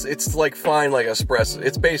 You know, it's like fine like espresso.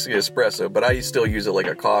 It's basically espresso, but I still use it like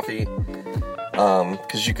a coffee.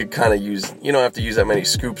 Because you could kind of you don't have to use that many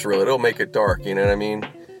scoops really. It'll make it dark, you know what I mean?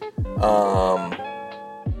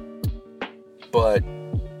 But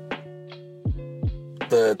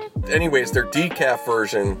anyways, their decaf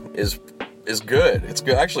version is good. It's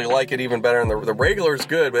good. I actually like it even better than the regular is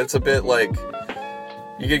good, but it's a bit like,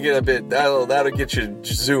 you can get a bit, that'll get you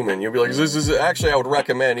zooming. You'll be like, this is actually, I would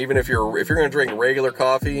recommend, even if you're going to drink regular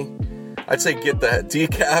coffee, I'd say get the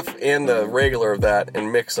decaf and the regular of that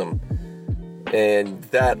and mix them. And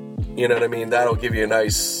that, you know what I mean? That'll give you a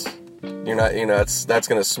nice, that's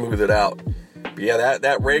going to smooth it out. But yeah,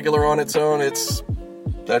 that regular on its own, that's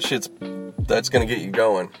going to get you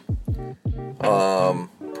going.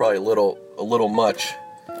 Probably a little much.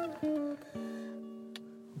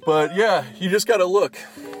 But yeah, you just got to look.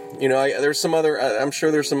 There's some other, I'm sure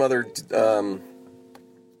there's some other, I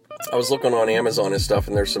was looking on Amazon and stuff,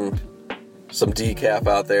 and there's some decaf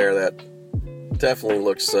out there that definitely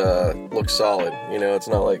looks solid. It's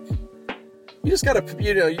not like, you just gotta,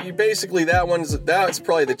 you basically, that's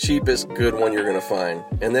probably the cheapest good one you're gonna find.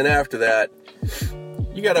 And then after that,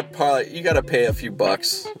 you gotta pay a few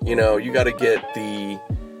bucks. You gotta get the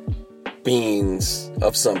beans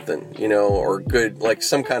of something, or good, like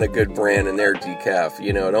some kind of good brand in their decaf.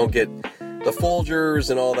 Don't get the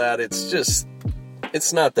Folgers and all that. It's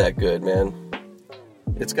not that good, man.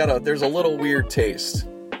 There's a little weird taste,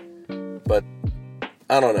 but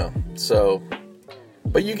I don't know. So,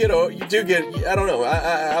 but you do get, I don't know.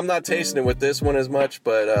 I'm not tasting it with this one as much,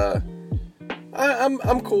 but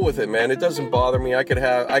I'm cool with it, man. It doesn't bother me. I could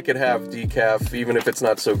have decaf even if it's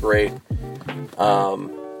not so great.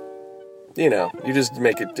 You just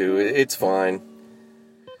make it do. It's fine.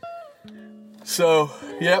 So,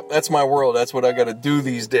 yep, that's my world. That's what I got to do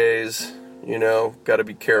these days. Got to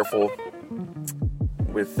be careful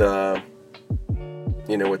with with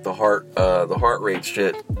the heart rate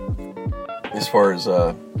shit, as far as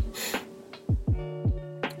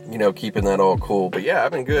keeping that all cool. But yeah,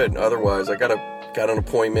 I've been good. Otherwise, I got an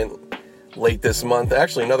appointment late this month,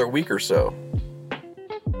 actually another week or so.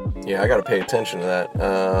 Yeah, I got to pay attention to that.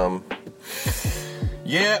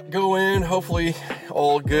 Yeah, go in, hopefully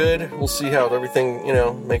all good. We'll see how everything,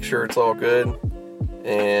 make sure it's all good,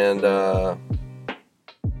 and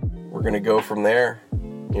we're gonna go from there,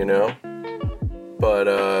 but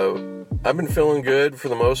I've been feeling good for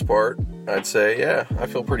the most part. I'd say, yeah, I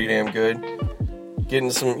feel pretty damn good.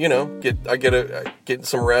 Getting some, getting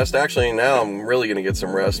some rest. Actually, now I'm really gonna get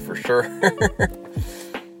some rest for sure.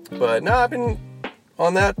 But no, I've been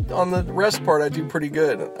on the rest part. I do pretty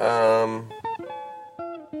good.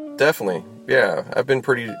 Definitely, yeah, I've been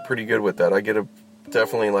pretty good with that. I get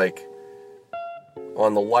definitely like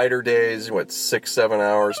on the lighter days, 6-7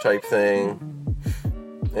 hours type thing,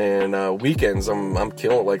 and weekends I'm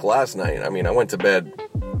killing. Like last night, I mean, I went to bed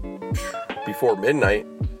before midnight,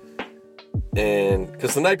 and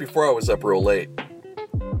because the night before I was up real late,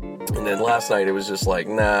 and then last night it was just like,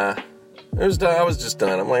 nah, it was done. I was just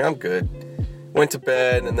done. I'm like, I'm good. Went to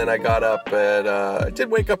bed, and then I got up at, I did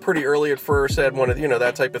wake up pretty early at first, I had one of,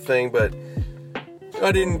 that type of thing, but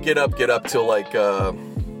I didn't get up till like, the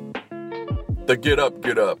get up.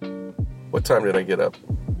 What time did I get up?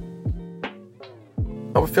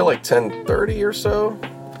 I would feel like 10:30 or so.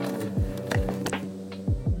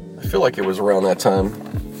 I feel like it was around that time.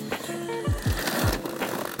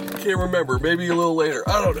 Can't remember, maybe a little later,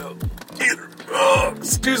 I don't know.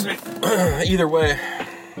 Excuse me. Either way.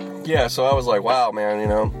 Yeah, so I was like, wow,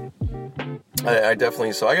 man, I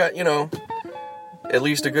definitely, so I got, at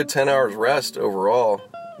least a good 10 hours rest overall,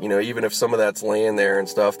 even if some of that's laying there and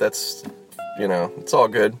stuff, that's, it's all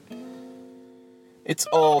good. It's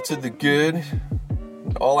all to the good.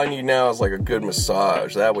 All I need now is like a good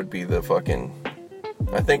massage. That would be the fucking,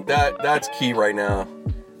 I think that's key right now.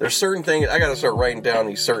 There's certain things, I gotta start writing down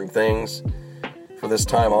these certain things for this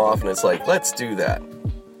time off, and it's like, let's do that.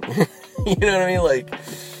 You know what I mean? Like,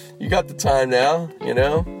 you got the time now,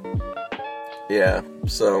 Yeah,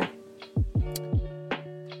 so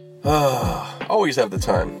always have the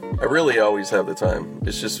time. I really always have the time.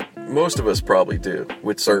 It's just, most of us probably do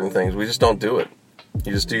with certain things. We just don't do it.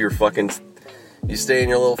 You just do you stay in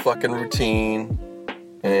your little fucking routine,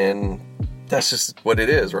 and that's just what it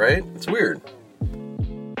is, right? It's weird.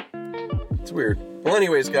 Well,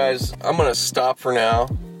 anyways, guys, I'm gonna stop for now,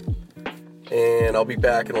 and I'll be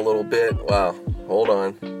back in a little bit. Wow, hold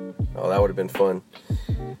on. Oh, that would have been fun.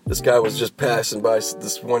 This guy was just passing by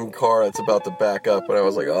this one car that's about to back up, and I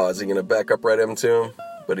was like, oh, is he going to back up right into him?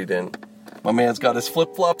 But he didn't. My man's got his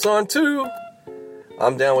flip-flops on, too.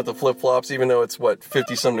 I'm down with the flip-flops, even though it's,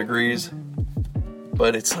 50-some degrees.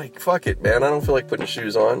 But it's like, fuck it, man. I don't feel like putting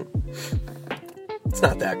shoes on. It's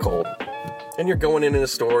not that cold. And you're going in a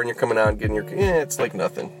store, and you're coming out and getting your... it's like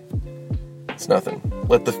nothing. It's nothing.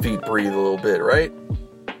 Let the feet breathe a little bit, right?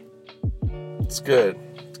 It's good.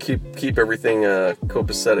 Keep everything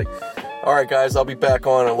copacetic. Alright, guys, I'll be back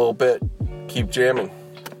on in a little bit. Keep jamming.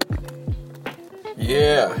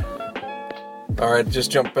 Yeah. Alright, just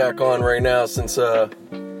jump back on right now since I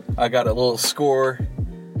got a little score.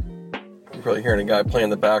 You're probably hearing a guy playing in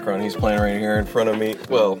the background. He's playing right here in front of me.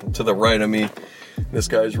 Well, to the right of me. This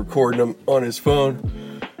guy's recording him on his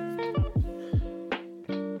phone.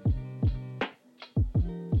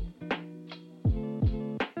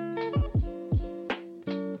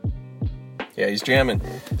 Yeah, he's jamming.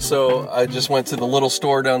 So I just went to the little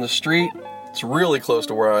store down the street. It's really close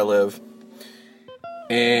to where I live.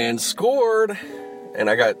 And scored. And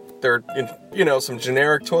I got their, some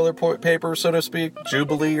generic toilet paper, so to speak.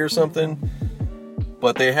 Jubilee or something.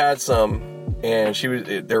 But they had some. And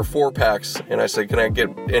they're 4-packs. And I said, can I get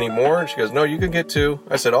any more? And she goes, no, you can get 2.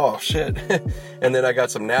 I said, oh, shit. And then I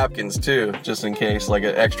got some napkins, too. Just in case, like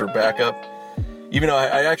an extra backup. Even though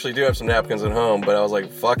I actually do have some napkins at home, but I was like,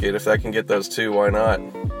 fuck it, if I can get those too, why not?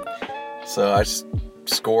 So I just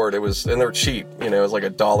scored. And they're cheap, it was like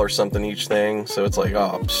 $1 something each thing. So it's like,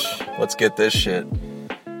 let's get this shit.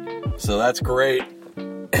 So that's great.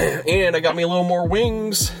 And I got me a little more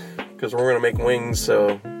wings, because we're going to make wings,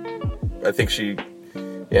 so I think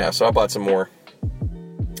so I bought some more.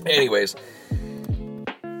 Anyways,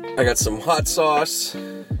 I got some hot sauce.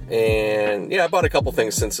 And I bought a couple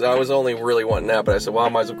things since I was only really wanting that, but I said, well, I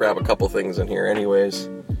might as well grab a couple things in here anyways.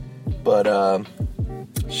 But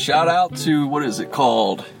shout out to, what is it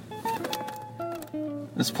called?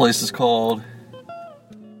 This place is called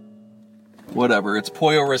whatever. It's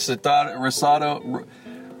Pollo Rosado.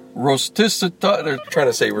 They're trying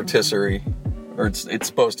to say rotisserie, or it's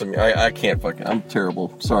supposed to be. I can't fucking. I'm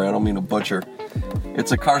terrible. Sorry, I don't mean to butcher.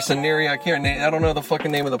 It's a carcineria. I don't know the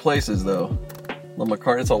fucking name of the places though.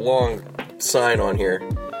 It's a long sign on here,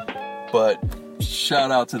 but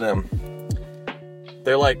shout out to them.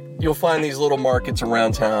 They're like, you'll find these little markets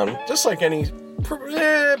around town, just like any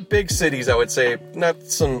big cities, I would say. Not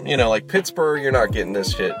some, like Pittsburgh, you're not getting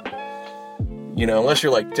this shit. Unless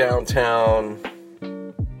you're like downtown,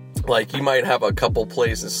 like you might have a couple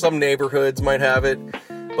places. Some neighborhoods might have it,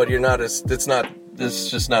 but it's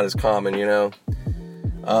just not as common,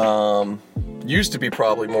 Used to be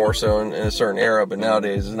probably more so in a certain era, but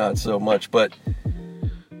nowadays it's not so much. But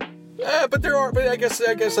there are. But I guess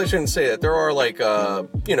I shouldn't say that. There are like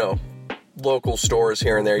local stores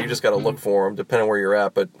here and there. You just got to look for them, depending on where you're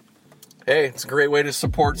at. But hey, it's a great way to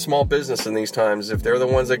support small business in these times. If they're the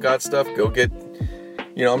ones that got stuff, go get.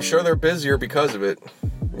 I'm sure they're busier because of it.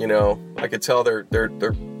 I could tell they're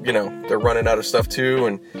running out of stuff too,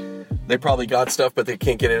 and they probably got stuff, but they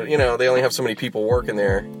can't get it. They only have so many people working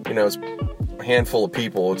there. It's handful of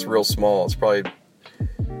people. It's real small. It's probably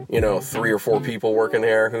 3 or 4 people working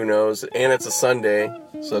there, who knows. And it's a Sunday,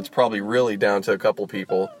 so it's probably really down to a couple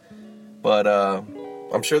people, but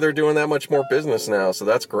I'm sure they're doing that much more business now, so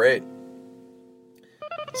that's great.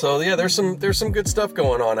 So yeah, there's some good stuff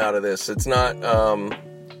going on out of this. It's not all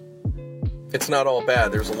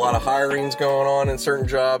bad. There's a lot of hirings going on in certain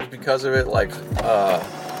jobs because of it, like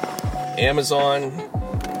Amazon.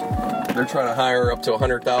 They're trying to hire up to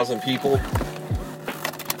 100,000 people.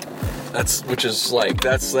 That's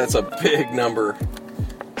a big number.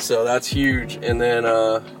 So that's huge. And then,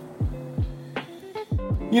 a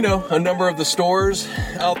number of the stores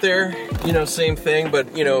out there, same thing,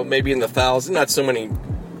 but, maybe in the thousands, not so many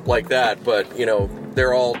like that, but,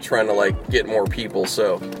 they're all trying to like get more people.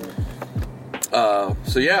 So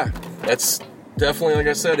yeah, that's definitely, like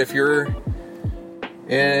I said, if you're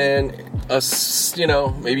in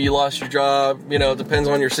maybe you lost your job, depends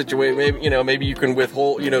on your situation. Maybe you can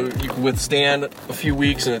withhold, you can withstand a few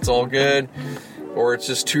weeks and it's all good, or it's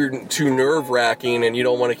just too nerve-wracking and you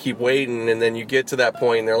don't want to keep waiting, and then you get to that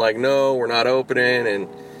point and they're like, no, we're not opening. And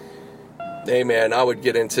hey man, I would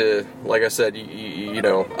get into, like I said,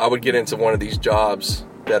 I would get into one of these jobs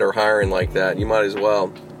that are hiring like that. You might as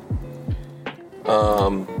well.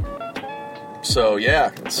 So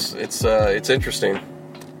yeah, it's interesting.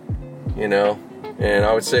 And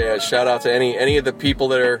I would say a shout out to any of the people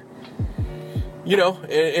that are,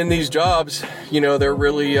 in these jobs. They're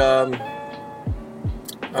really,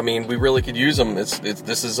 we really could use them. This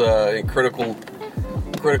is a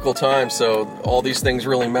critical time, so all these things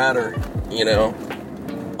really matter.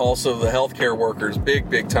 Also the healthcare workers,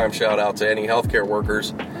 big time shout out to any healthcare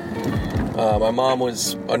workers. My mom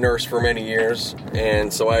was a nurse for many years,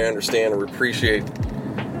 and so I understand and appreciate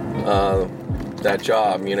that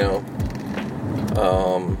job,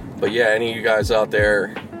 But yeah, any of you guys out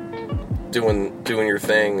there doing your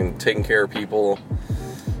thing and taking care of people,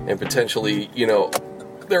 and potentially,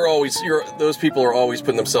 those people are always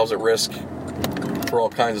putting themselves at risk for all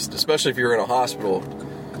kinds of, especially if you're in a hospital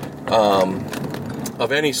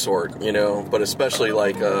of any sort, but especially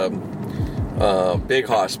like big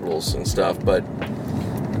hospitals and stuff. But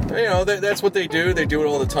that's what they do. They do it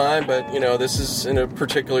all the time, but, this is in a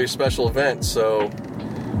particularly special event, so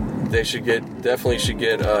they definitely should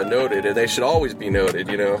get noted, and they should always be noted,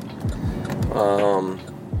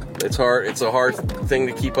 It's hard. It's a hard thing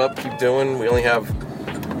to keep doing. We only have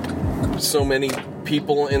so many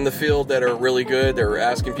people in the field that are really good. They're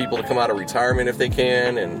asking people to come out of retirement if they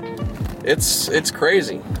can, and it's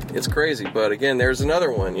crazy. It's crazy. But again, there's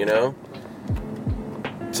another one,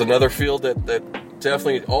 It's another field that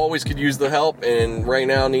definitely always could use the help, and right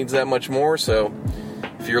now needs that much more. So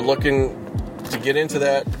if you're looking to get into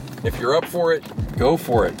that, if you're up for it, go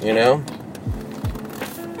for it,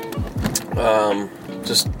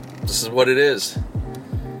 This is what it is.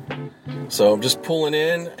 So I'm just pulling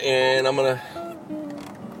in, and I'm gonna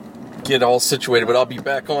get all situated, but I'll be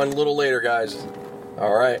back on a little later, guys.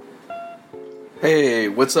 All right. Hey,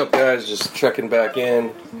 what's up, guys? Just checking back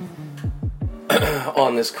in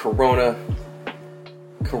on this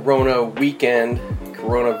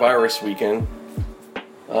coronavirus weekend.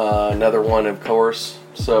 Another one, of course.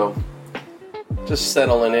 So just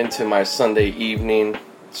settling into my Sunday evening.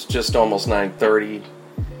 It's just almost 9:30,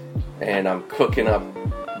 and I'm cooking up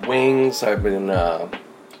wings. I've been I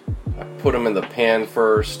put them in the pan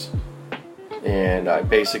first, and I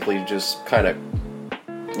basically just kind of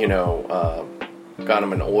got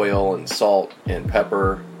them in oil and salt and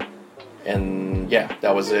pepper, and yeah,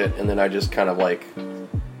 that was it. And then I just kind of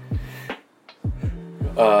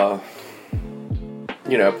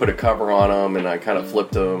put a cover on them, and I kind of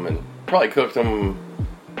flipped them and probably cooked them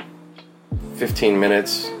 15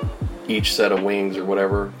 minutes each set of wings or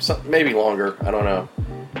whatever. Maybe longer, I don't know.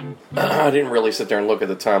 I didn't really sit there and look at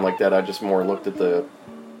the time like that. I just more looked at the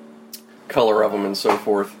color of them and so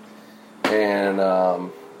forth. And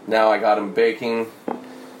now I got them baking.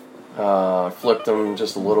 I flipped them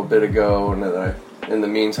just a little bit ago, and then I, in the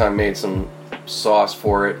meantime, made some sauce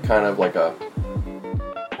for it, kind of like a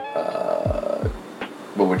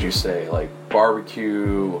what would you say, like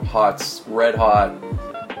barbecue, red hot.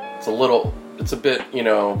 It's a bit,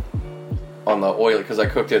 on the oil, because I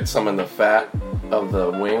cooked it some in the fat of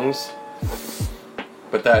the wings,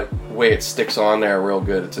 but that way it sticks on there real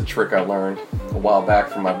good. It's a trick I learned a while back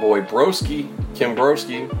from my boy Kim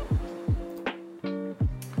Broski.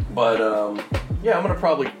 But yeah,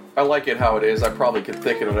 I like it how it is. I probably could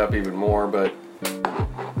thicken it up even more, but I'm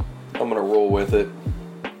gonna roll with it.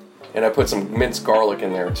 And I put some minced garlic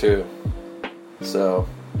in there too. So,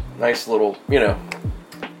 nice little, I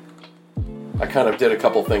kind of did a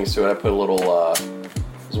couple things to it. I put a little, I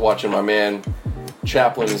was watching my man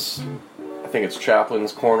Chaplin's, I think it's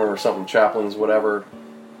Chaplin's Corner or something, Chaplin's whatever,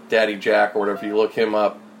 Daddy Jack or whatever. If you look him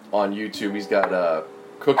up on YouTube, he's got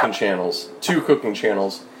two cooking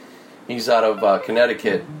channels. He's out of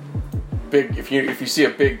Connecticut. Big. If you see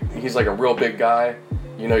he's like a real big guy,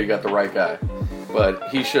 you got the right guy. But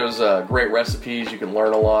he shows great recipes. You can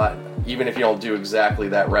learn a lot. Even if you don't do exactly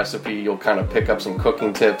that recipe, you'll kind of pick up some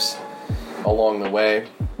cooking tips along the way.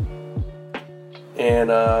 And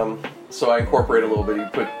so I incorporate a little bit. He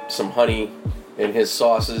put some honey in his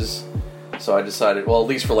sauces. So I decided, well, at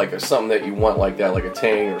least for something that you want like that, like a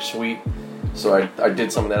tang or sweet. So I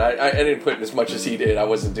did some of that. I didn't put as much as he did. I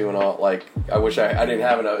wasn't doing all, I wish I didn't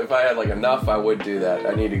have enough. If I had enough, I would do that.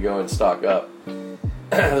 I need to go and stock up.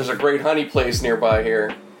 There's a great honey place nearby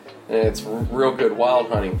here, and it's real good wild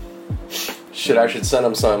honey. Shit, I should send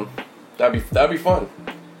him some. That'd be fun.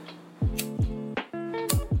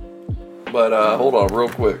 But hold on real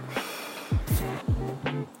quick.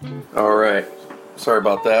 All right, sorry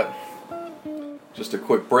about that. Just a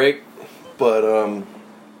quick break, but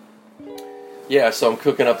yeah. So I'm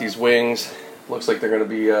cooking up these wings. Looks like they're gonna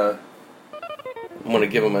be. I'm gonna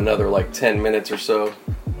give them another 10 minutes or so.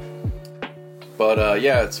 But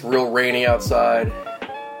yeah, it's real rainy outside.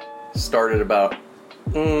 Started about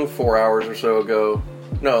 4 hours or so ago.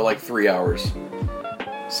 No, 3 hours.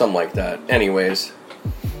 Something like that. Anyways.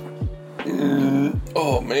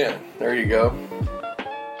 Oh man, there you go.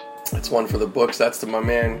 That's one for the books. That's to my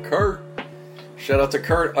man Kurt. Shout out to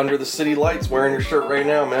Kurt, under the city lights, wearing your shirt right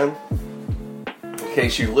now, man. In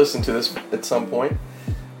case you listen to this at some point.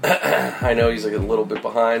 I know he's a little bit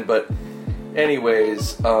behind, but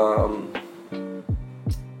anyways,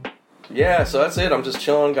 yeah, so that's it. I'm just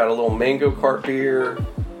chilling. Got a little mango cart beer.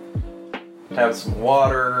 Having some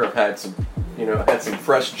water. I've had some, had some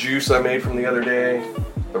fresh juice I made from the other day.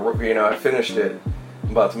 I finished it.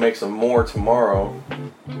 I'm about to make some more tomorrow.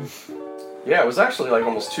 Yeah, it was actually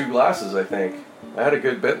almost 2 glasses, I think. I had a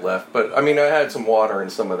good bit left, but I had some water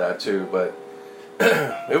and some of that too, but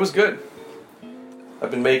it was good.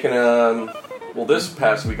 I've been making, this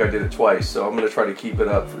past week I did it twice, so I'm going to try to keep it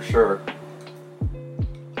up for sure.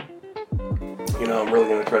 I'm really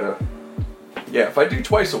going to try to... Yeah, if I do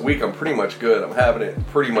twice a week, I'm pretty much good. I'm having it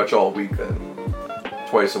pretty much all week then.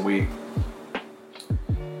 Twice a week.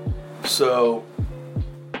 So,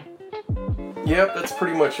 yep, that's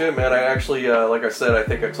pretty much it, man. I actually, like I said, I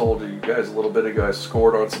think I told you guys a little bit ago, I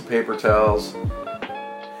scored on some paper towels.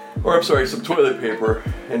 Or, I'm sorry, some toilet paper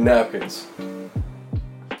and napkins.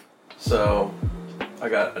 So, I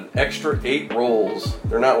got an extra 8 rolls.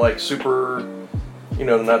 They're not like super,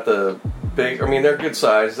 not the big, I mean, they're good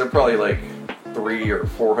size. They're probably like 300 or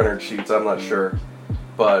 400 sheets, I'm not sure.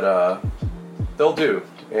 But, they'll do.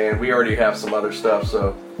 And we already have some other stuff,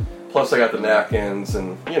 so, plus I got the napkins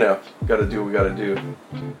and, gotta do what we gotta do.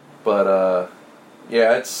 But,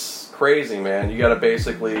 yeah, it's crazy, man. You gotta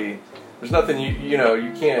basically, there's nothing,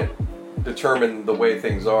 you can't determine the way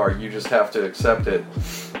things are. You just have to accept it.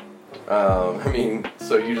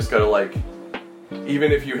 So you just gotta, like,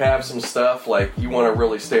 even if you have some stuff, like, you want to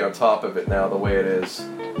really stay on top of it now the way it is.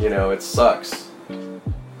 It sucks.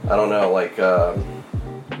 I don't know, like,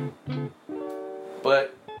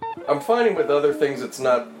 but I'm finding with other things it's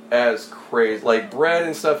not as crazy. Like, bread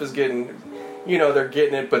and stuff is getting, they're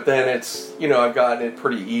getting it, but then it's, I've gotten it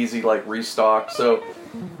pretty easy, like, restocked. So,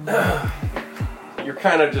 you're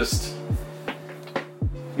kind of just,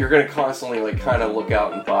 you're going to constantly, like, kind of look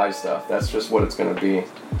out and buy stuff. That's just what it's going to be.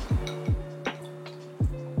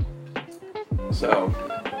 So,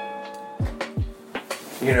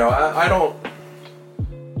 I don't,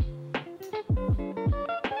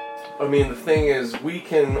 the thing is, we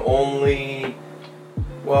can only,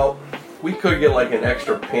 well, we could get like an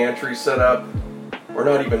extra pantry set up, or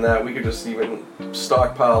not even that, we could just even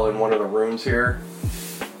stockpile in one of the rooms here,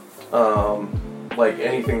 like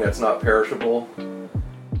anything that's not perishable.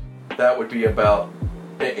 That would be about,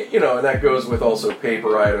 and that goes with also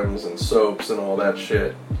paper items and soaps and all that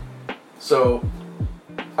shit. So,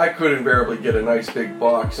 I could invariably get a nice big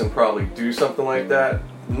box and probably do something like that.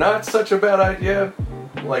 Not such a bad idea,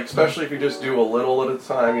 like, especially if you just do a little at a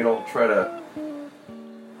time, you don't try to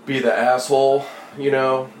be the asshole,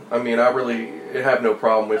 I really have no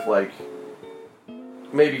problem with, like,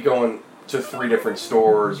 maybe going to 3 different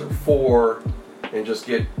stores or 4 and just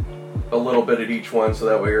get a little bit at each one so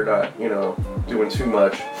that way you're not, doing too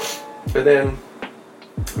much. And then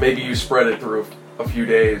maybe you spread it through a few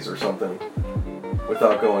days or something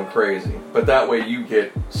without going crazy. But that way you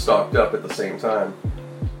get stocked up at the same time.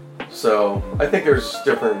 So, I think there's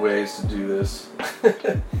different ways to do this.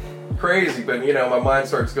 Crazy, but my mind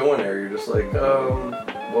starts going there. You're just like,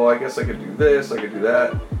 well, I guess I could do this, I could do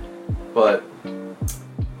that. But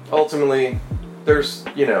ultimately, there's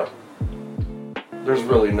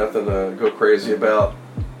really nothing to go crazy about.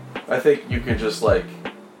 I think you could just, like,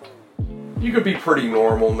 you could be pretty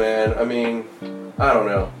normal, man. I don't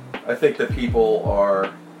know. I think that people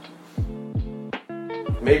are,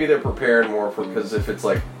 maybe they're prepared more for, because if it's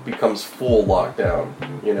like becomes full lockdown,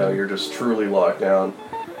 you're just truly locked down,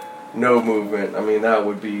 no movement.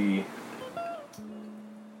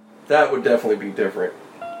 That would definitely be different.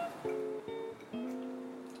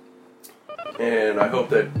 And I hope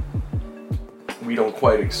that we don't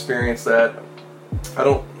quite experience that.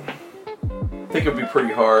 I think it would be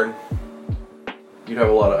pretty hard.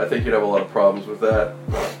 I think you'd have a lot of problems with that.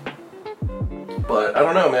 But I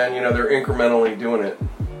don't know, man. They're incrementally doing it.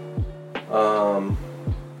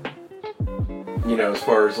 As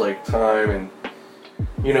far as like time and,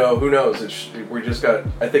 who knows? I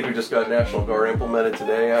think we just got National Guard implemented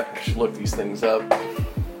today. I should look these things up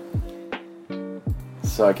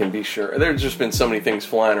so I can be sure. There's just been so many things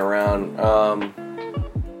flying around.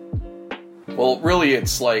 Well, really,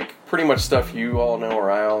 it's like pretty much stuff you all know or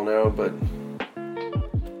I all know, but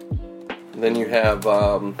then you have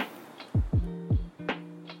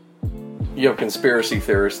conspiracy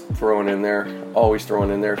theorists always throwing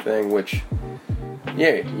in their thing, which,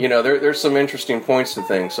 yeah, there's some interesting points to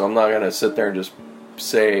things, so I'm not going to sit there and just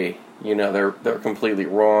say, they're completely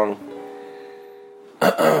wrong.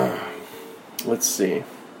 Let's see.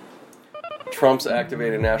 Trump's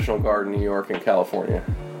activated National Guard in New York and California.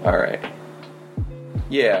 Alright.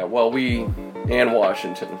 Yeah, well, and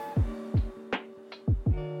Washington.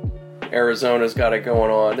 Arizona's got it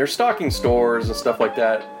going on. They're stocking stores and stuff like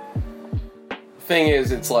that. Thing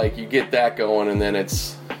is, it's like you get that going and then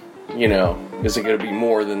it's, is it going to be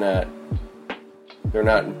more than that? They're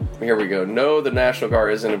not, here we go. No, the National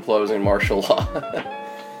Guard isn't imposing martial law.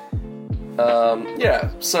 Yeah,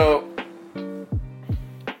 so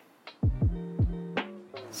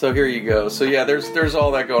here you go. So yeah, there's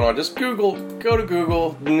all that going on. Just go to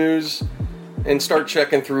Google News and start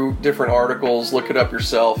checking through different articles. Look it up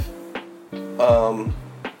yourself.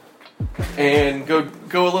 and go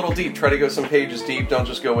a little deep. Try to go some pages deep. Don't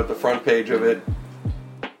just go with the front page of it.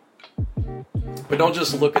 But don't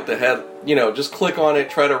just look at the head, just click on it,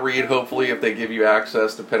 try to read, hopefully, if they give you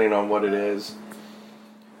access, depending on what it is.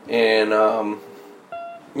 And,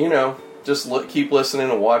 just keep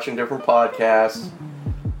listening and watching different podcasts.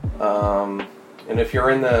 And if you're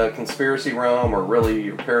in the conspiracy realm or really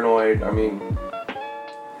you're paranoid,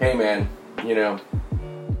 hey man,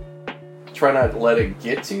 try not to let it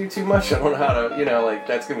get to you too much. I don't know how to,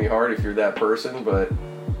 that's going to be hard if you're that person, but,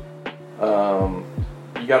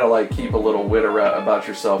 you gotta keep a little wit about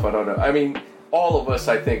yourself. I don't know. All of us,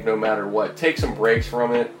 I think, no matter what, take some breaks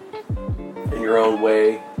from it in your own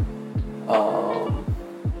way.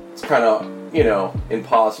 It's kind of,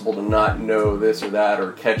 impossible to not know this or that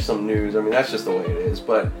or catch some news. That's just the way it is.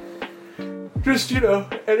 But just,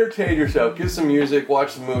 entertain yourself. Get some music,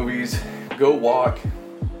 watch some movies, go walk.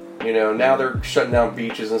 Now they're shutting down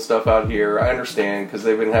beaches and stuff out here. I understand because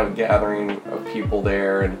they've been having a gathering of people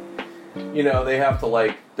there and they have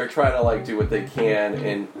to they're trying to do what they can,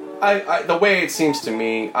 and I the way it seems to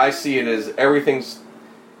me, I see it as everything's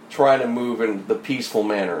trying to move in the peaceful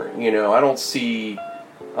manner. I don't see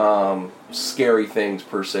scary things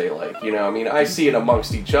per se. I see it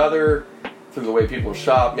amongst each other through the way people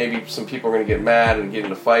shop. Maybe some people are going to get mad and get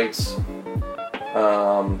into fights,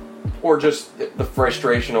 or just the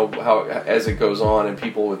frustration of how as it goes on and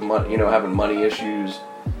people with money, having money issues.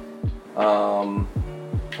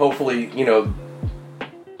 Hopefully,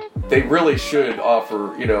 they really should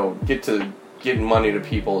offer, getting money to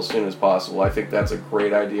people as soon as possible. I think that's a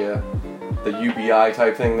great idea. The UBI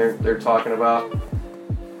type thing they're talking about.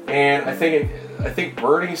 And I think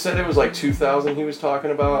Bernie said it was 2,000 he was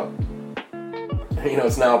talking about.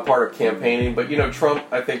 It's now part of campaigning. But, Trump,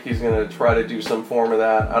 I think he's going to try to do some form of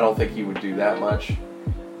that. I don't think he would do that much.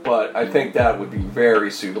 But I think that would be very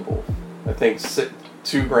suitable. I think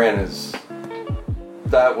 $2,000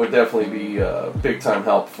 that would definitely be big time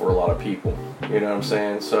help for a lot of people. You know what I'm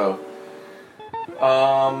saying? So,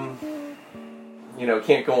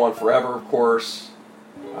 can't go on forever, of course.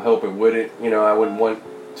 I hope it wouldn't. I wouldn't want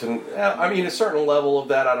to. A certain level of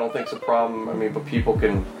that I don't think's a problem. But people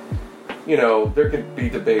can, there could be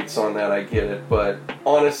debates on that. I get it, but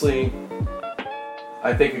honestly,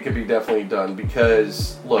 I think it could be definitely done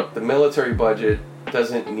because look, the military budget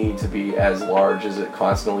doesn't need to be as large as it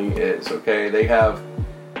constantly is. Okay, they have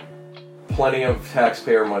plenty of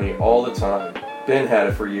taxpayer money all the time. Ben had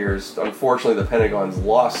it for years. Unfortunately, the Pentagon's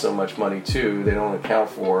lost so much money too. They don't account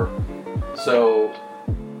for. So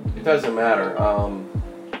it doesn't matter.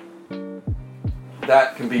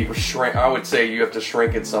 That can be shrink. I would say you have to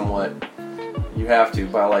shrink it somewhat. You have to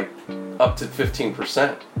by up to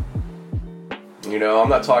 15%. I'm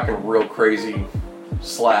not talking real crazy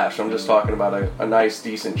slash. I'm just talking about a nice,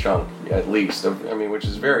 decent chunk at least. Which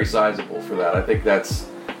is very sizable for that. I think that's.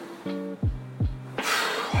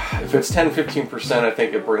 If it's 10-15%, I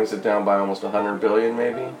think it brings it down by almost 100 billion,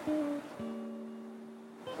 maybe.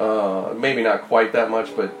 Maybe not quite that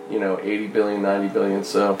much, but 80 billion, 90 billion.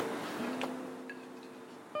 So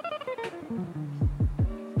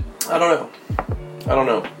I don't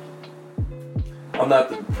know. I'm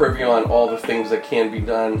not privy on all the things that can be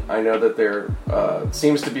done. I know that there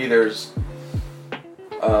seems to be there's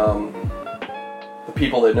the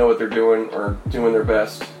people that know what they're doing are doing their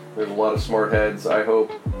best. There's a lot of smart heads, I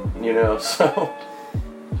hope. So,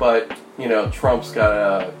 but, Trump's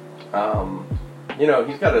gotta,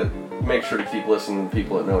 he's gotta make sure to keep listening to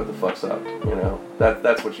people that know what the fuck's up,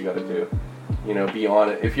 that's what you gotta do, be on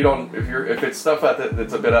it. If it's stuff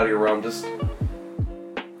that's a bit out of your realm, just,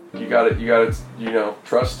 you gotta,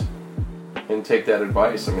 trust and take that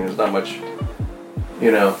advice. There's not much,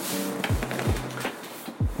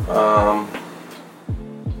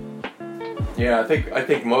 yeah, I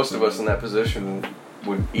think most of us in that position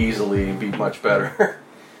would easily be much better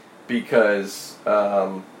because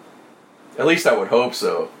at least I would hope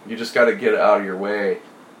so. You just got to get it out of your way.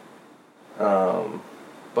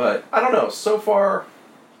 But I don't know. So far,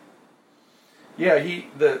 yeah,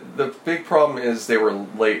 the big problem is they were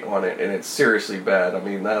late on it, and it's seriously bad.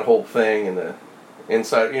 That whole thing and the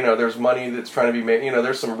inside. There's money that's trying to be made.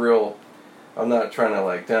 There's some real. I'm not trying to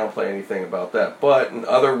downplay anything about that, but in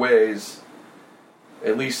other ways.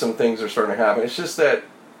 At least some things are starting to happen. It's just that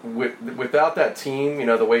without that team,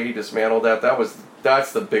 the way he dismantled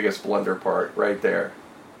that's the biggest blunder part right there.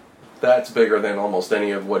 That's bigger than almost any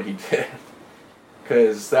of what he did.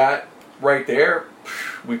 Because that right there,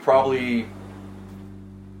 we probably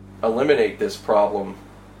eliminate this problem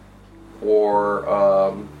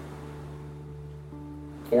or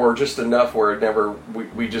just enough where it never,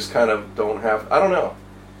 we just kind of don't have, I don't know.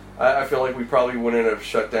 I feel like we probably wouldn't have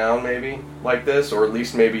shut down maybe like this, or at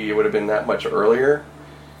least maybe it would have been that much earlier.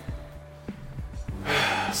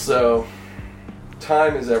 So,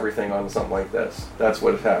 time is everything on something like this. That's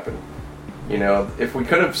what happened. You know, if we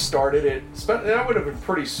could have started it, that would have been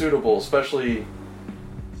pretty suitable, especially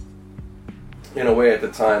in a way at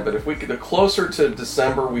the time. But if we could, the closer to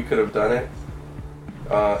December we could have done it,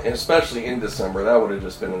 and especially in December, that would have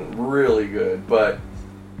just been really good. But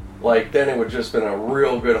like then it would just been a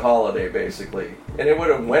real good holiday basically, and it would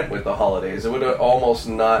have went with the holidays. It would have almost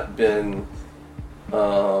not been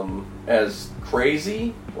as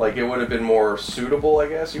crazy. Like it would have been more suitable, I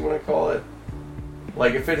guess you want to call it.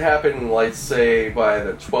 Like if it happened, like say by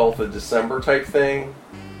the 12th of December type thing,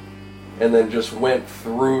 and then just went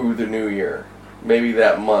through the new year, maybe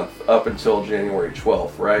that month up until January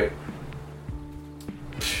 12th, right?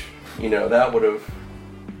 You know, that would have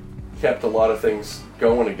kept a lot of things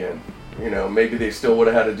going again. You know, maybe they still would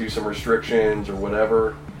have had to do some restrictions or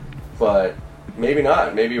whatever, but maybe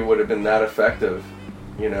not. Maybe it would have been that effective,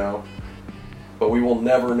 you know. But we will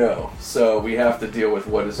never know. So we have to deal with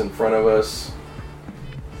what is in front of us.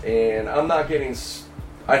 And I'm not getting...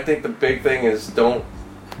 I think the big thing is don't...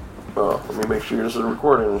 Oh, let me make sure this is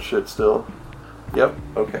recording and shit still. Yep,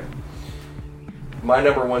 okay. My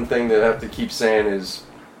number one thing that I have to keep saying is,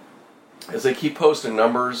 as they keep posting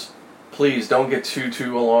numbers, please don't get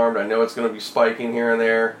too alarmed. I know it's going to be spiking here and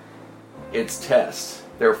there. It's tests.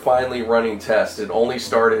 They're finally running tests. It only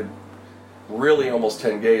started really almost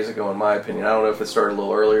 10 days ago, in my opinion. I don't know if it started a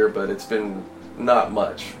little earlier, but it's been not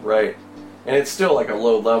much, right? And it's still like a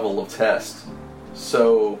low level of test.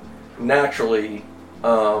 So naturally,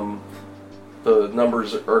 the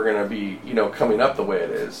numbers are going to be, you know, coming up the way it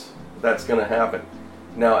is. That's going to happen.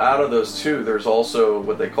 Now, out of those two, there's also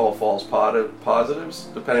what they call false positives,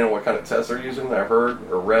 depending on what kind of test they're using, I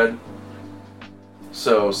heard or read.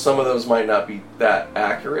 So some of those might not be that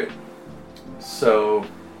accurate. So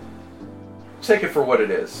take it for what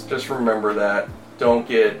it is. Just remember that. Don't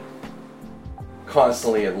get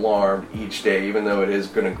constantly alarmed each day, even though it is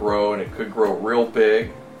going to grow, and it could grow real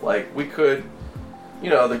big. Like, we could, you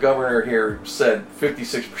know, the governor here said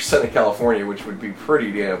 56% of California, which would be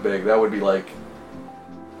pretty damn big. That would be like,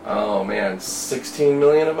 oh man, 16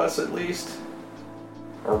 million of us at least,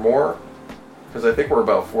 or more, because I think we're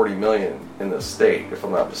about 40 million in the state, if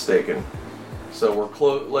I'm not mistaken. So we're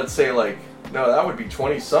close. Let's say like, no, that would be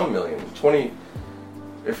 20 some million. 20,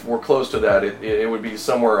 if we're close to that, it would be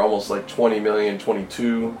somewhere almost like 20 million,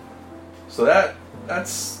 22. So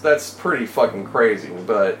that's pretty fucking crazy.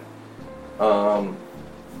 But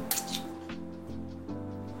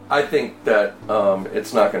I think that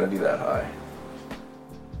it's not going to be that high.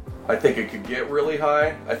 I think it could get really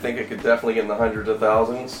high. I think it could definitely get in the hundreds of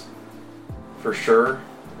thousands, for sure.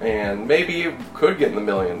 And maybe it could get in the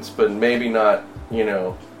millions, but maybe not, you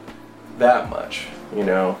know, that much, you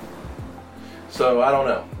know. So I don't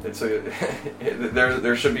know. It's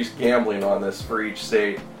there should be gambling on this for each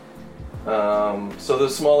state. So the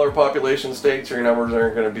smaller population states, your numbers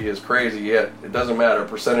aren't going to be as crazy yet. It doesn't matter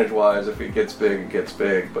percentage-wise. If it gets big, it gets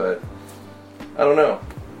big. But I don't know.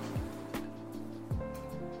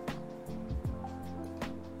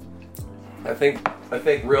 I think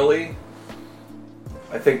really,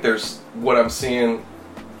 I think there's what I'm seeing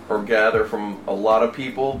or gather from a lot of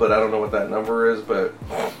people, but I don't know what that number is, but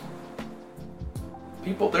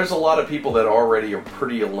there's a lot of people that already are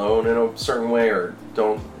pretty alone in a certain way, or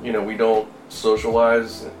don't, you know, we don't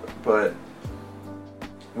socialize, but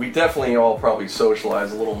we definitely all probably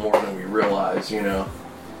socialize a little more than we realize, you know,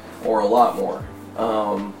 or a lot more.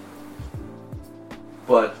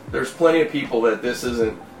 But there's plenty of people that this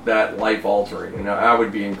isn't that life altering. You know, I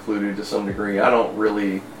would be included to some degree. I don't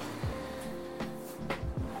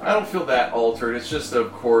feel that altered. It's just,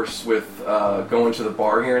 of course, with going to the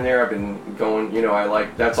bar here and there. I've been going, you know,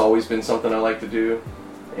 that's always been something I like to do.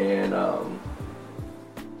 And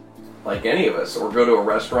like any of us, or go to a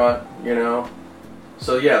restaurant, you know.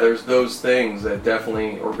 So yeah, there's those things that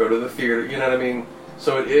definitely, or go to the theater, you know what I mean?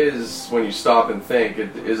 So it is, when you stop and think,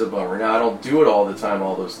 it is a bummer. Now, I don't do it all the time,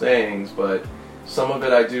 all those things, but some of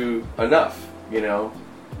it I do enough, you know.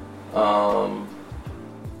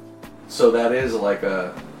 So that is like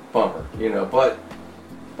a bummer, you know. But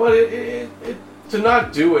it to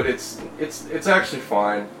not do it, it's actually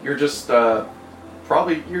fine. You're just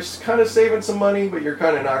probably, you're kind of saving some money, but you're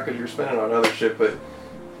kind of not, because you're spending on other shit. But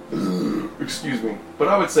excuse me. But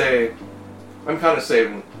I would say I'm kind of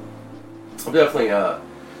saving. I'm definitely I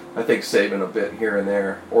think saving a bit here and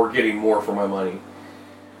there, or getting more for my money.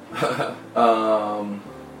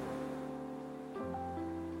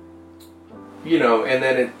 You know, and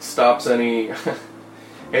then it stops any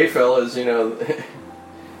Hey fellas,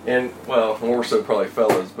 and well, more so probably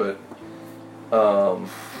fellas, but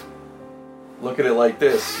look at it like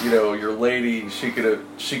this, your lady, she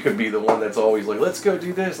could be the one that's always like, let's go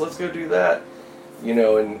do this, let's go do that,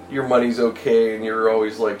 and your money's okay, and you're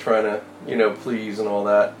always like trying to, please and all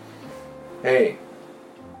that. Hey,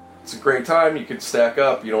 it's a great time. You could stack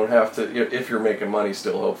up. You don't have to, if you're making money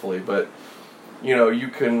still, hopefully, but you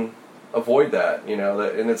can avoid that,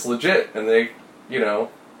 that, and it's legit, and they,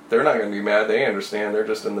 they're not going to be mad. They understand. They're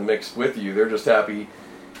just in the mix with you. They're just happy,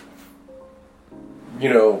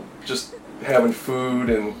 just having food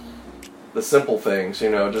and the simple things,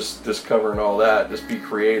 just covering all that. Just be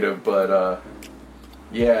creative. But,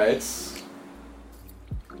 yeah, it's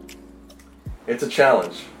a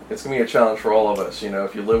challenge. It's going to be a challenge for all of us.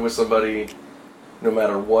 If you live with somebody, no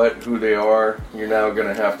matter who they are, you're now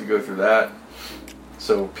going to have to go through that.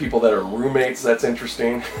 So people that are roommates, that's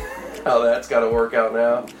interesting. How that's got to work out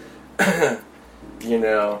now. I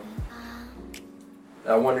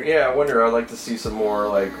wonder, I'd like to see some more,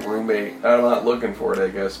 like, roommate, I'm not looking for it, I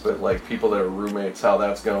guess, but, like, people that are roommates, how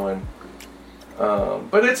that's going.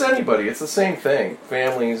 But it's anybody, it's the same thing.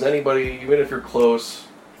 Families, anybody, even if you're close,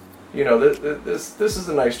 this is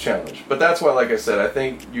a nice challenge. But that's why, like I said, I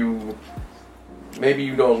think maybe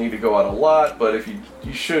you don't need to go out a lot, but if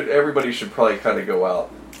everybody should probably kind of go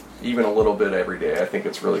out, even a little bit every day. I think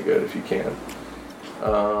it's really good if you can.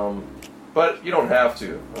 But you don't have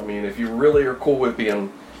to. I mean, if you really are cool with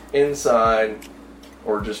being inside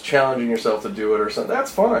or just challenging yourself to do it or something,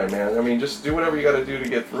 that's fine, man. I mean, just do whatever you got to do to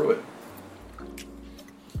get through it.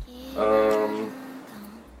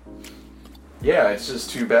 Yeah, it's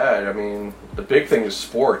just too bad. I mean, the big thing is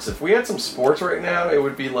sports. If we had some sports right now, it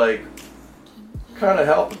would be like kind of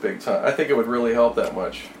help a big time. I think it would really help that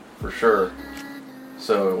much, for sure.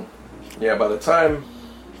 So, yeah, by the time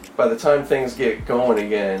things get going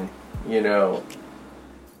again, in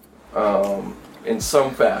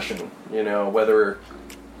some fashion, whether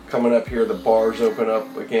coming up here, the bars open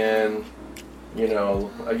up again,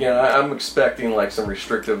 again, I'm expecting like some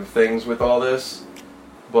restrictive things with all this,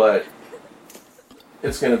 but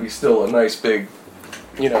it's going to be still a nice big,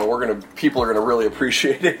 people are going to really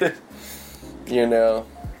appreciate it,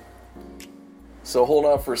 So hold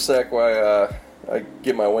on for a sec while I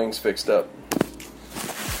get my wings fixed up.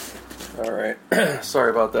 Alright, sorry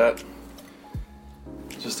about that.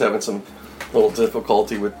 Just having some little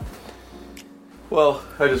difficulty with... Well,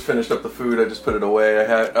 I just finished up the food, I just put it away.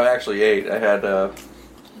 I actually ate. I had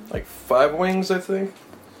like 5 wings, I think.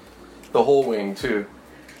 The whole wing, too.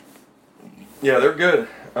 Yeah, they're good.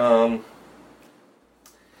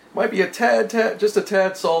 Might be just a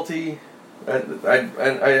tad salty. I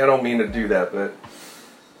don't mean to do that, but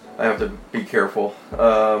I have to be careful.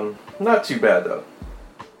 Not too bad, though.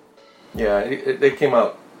 Yeah, they came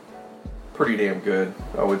out pretty damn good,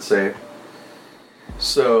 I would say.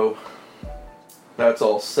 So, that's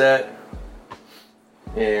all set.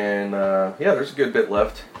 And, yeah, there's a good bit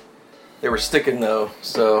left. They were sticking, though,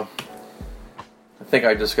 so I think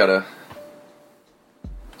I just gotta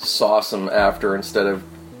sauce them after instead of,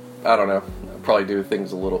 I don't know, I'll probably do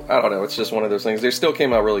things a little, I don't know, it's just one of those things. They still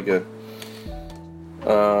came out really good.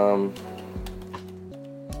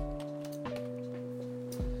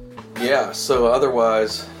 Yeah, so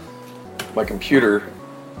otherwise, my computer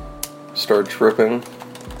started tripping.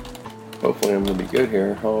 Hopefully I'm going to be good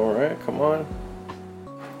here. Alright, come on.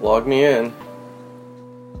 Log me in.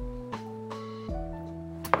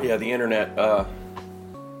 Yeah, the internet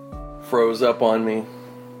froze up on me.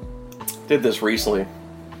 Did this recently.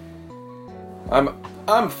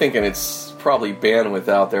 I'm thinking it's probably bandwidth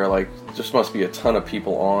out there, like, just must be a ton of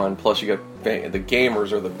people on, plus you got, the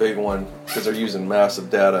gamers are the big one, because they're using massive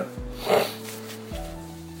data.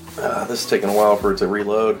 This is taking a while for it to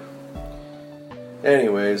reload.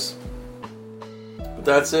 Anyways, but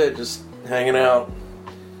that's it, just hanging out.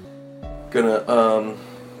 Gonna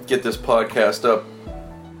get this podcast up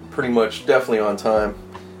pretty much, definitely on time,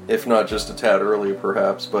 if not just a tad early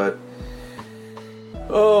perhaps, but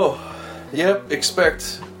yep,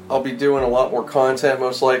 expect I'll be doing a lot more content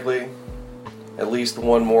most likely, at least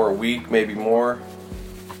one more a week, maybe more,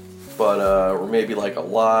 but or maybe like a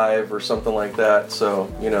live or something like that. So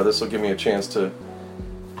this will give me a chance to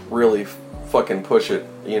really fucking push it,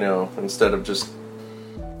 instead of just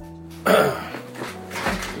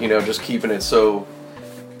just keeping it so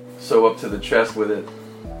up to the chest with it.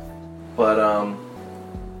 But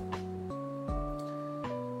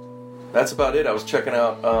that's about it. I was checking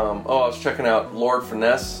out Lord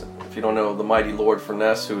Finesse. If you don't know the mighty Lord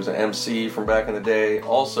Finesse, who was an MC from back in the day.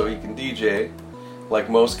 Also, he can DJ, like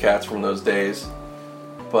most cats from those days.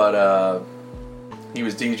 But he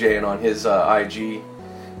was DJing on his IG.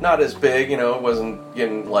 Not as big, it wasn't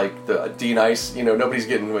getting like the D-Nice, nobody's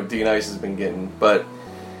getting what D-Nice has been getting, but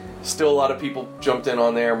still a lot of people jumped in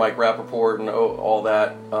on there, Mike Rappaport and all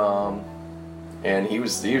that, and he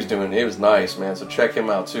was doing, it was nice, man, so check him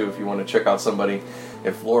out too if you want to check out somebody.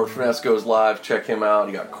 If Lord Finesse goes live, check him out.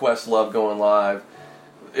 You got Questlove going live.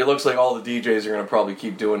 It looks like all the DJs are going to probably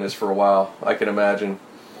keep doing this for a while, I can imagine,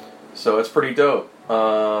 so it's pretty dope.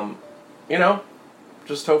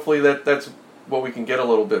 Just hopefully that's what we can get a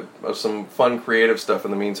little bit of some fun creative stuff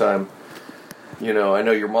in the meantime. I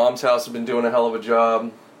know Your Mom's House has been doing a hell of a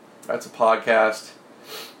job. That's a podcast.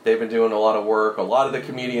 They've been doing a lot of work. A lot of the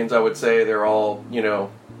comedians, I would say, they're all,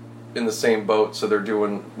 in the same boat, so they're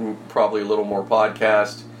doing probably a little more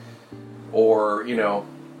podcast or,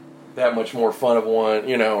 that much more fun of one,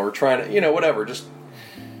 or trying to, whatever. Just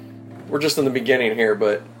we're just in the beginning here,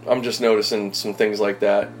 but I'm just noticing some things like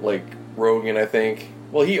that. Like Rogan, I think.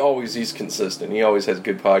 Well, he's consistent. He always has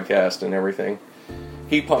good podcast and everything.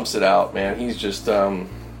 He pumps it out, man. He's just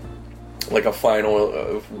like a fine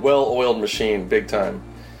well-oiled machine, big time.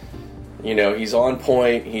 He's on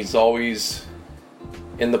point. He's always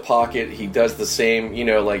in the pocket. He does the same,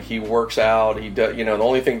 like he works out. He does, the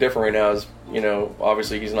only thing different right now is,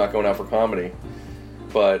 obviously he's not going out for comedy.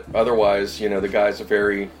 But otherwise, the guy's a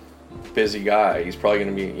very busy guy. He's probably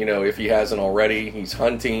going to be, if he hasn't already, he's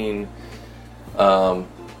hunting. I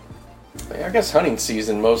guess hunting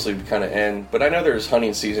season mostly would kind of end, but I know there's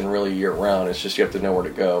hunting season really year round. It's just you have to know where to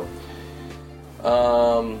go.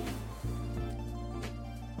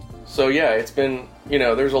 So yeah, it's been,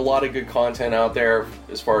 there's a lot of good content out there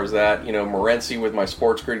as far as that. Morency with my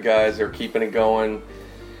Sports Grid guys, they're keeping it going.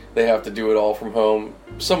 They have to do it all from home.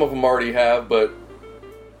 Some of them already have, but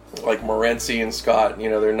like Morency and Scott, they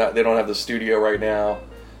don't have the studio right now.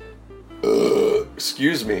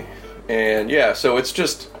 Excuse me. And yeah, so it's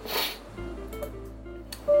just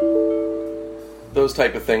those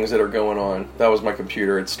type of things that are going on. That was my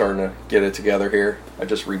computer. It's starting to get it together here. I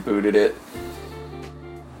just rebooted it.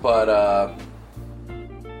 But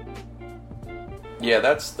yeah,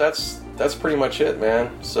 that's pretty much it,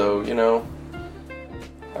 man. So,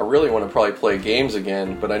 I really want to probably play games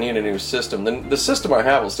again, but I need a new system. The system I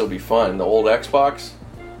have will still be fun. The old Xbox,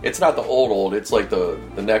 it's not the old, it's like the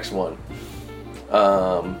next one.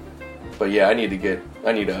 But yeah, I need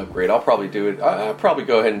to upgrade. I'll probably do it. I'll probably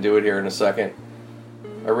go ahead and do it here in a second.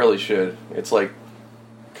 I really should. It's like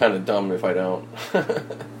kind of dumb if I don't.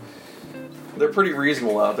 They're pretty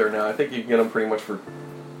reasonable out there now. I think you can get them pretty much for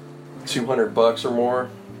 $200 or more.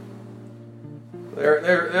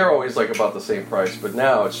 They're always like about the same price, but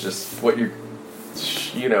now it's just what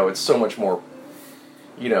it's so much more.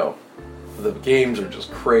 The games are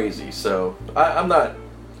just crazy. So I'm not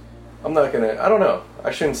gonna. I don't know.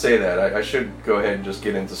 I shouldn't say that. I should go ahead and just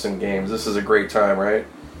get into some games. This is a great time, right?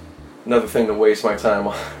 Another thing to waste my time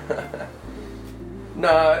on.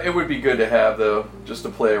 Nah, it would be good to have though, just to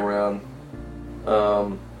play around.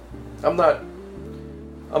 I'm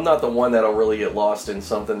not the one that'll really get lost in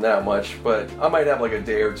something that much, but I might have like a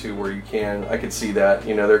day or two where I could see that.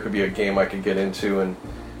 There could be a game I could get into, and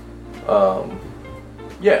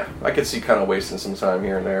yeah, I could see kind of wasting some time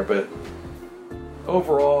here and there, but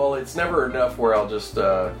overall, it's never enough where I'll just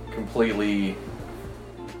completely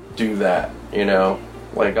do that,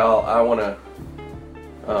 Like, I want to,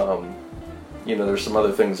 there's some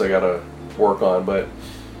other things I got to work on, but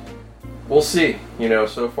we'll see.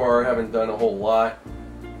 So far I haven't done a whole lot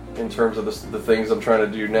in terms of the things I'm trying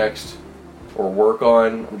to do next or work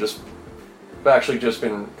on. I've actually just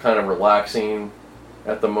been kind of relaxing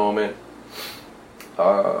at the moment.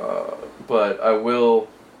 But I will,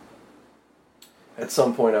 at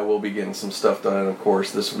some point I will be getting some stuff done, of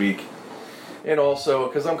course, this week. And also,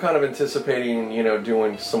 because I'm kind of anticipating,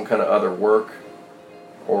 doing some kind of other work,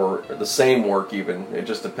 or the same work even, it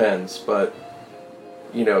just depends, but,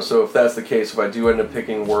 so if that's the case, if I do end up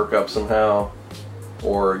picking work up somehow,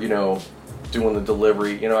 or, doing the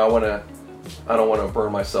delivery, I don't want to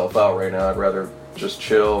burn myself out right now. I'd rather just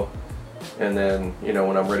chill, and then,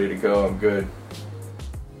 when I'm ready to go, I'm good.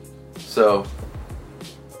 So,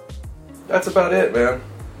 that's about it, man.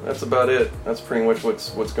 That's about it. That's pretty much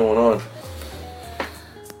what's going on.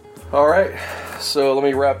 Alright, so let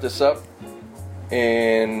me wrap this up,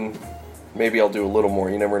 and maybe I'll do a little more,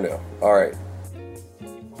 you never know. Alright,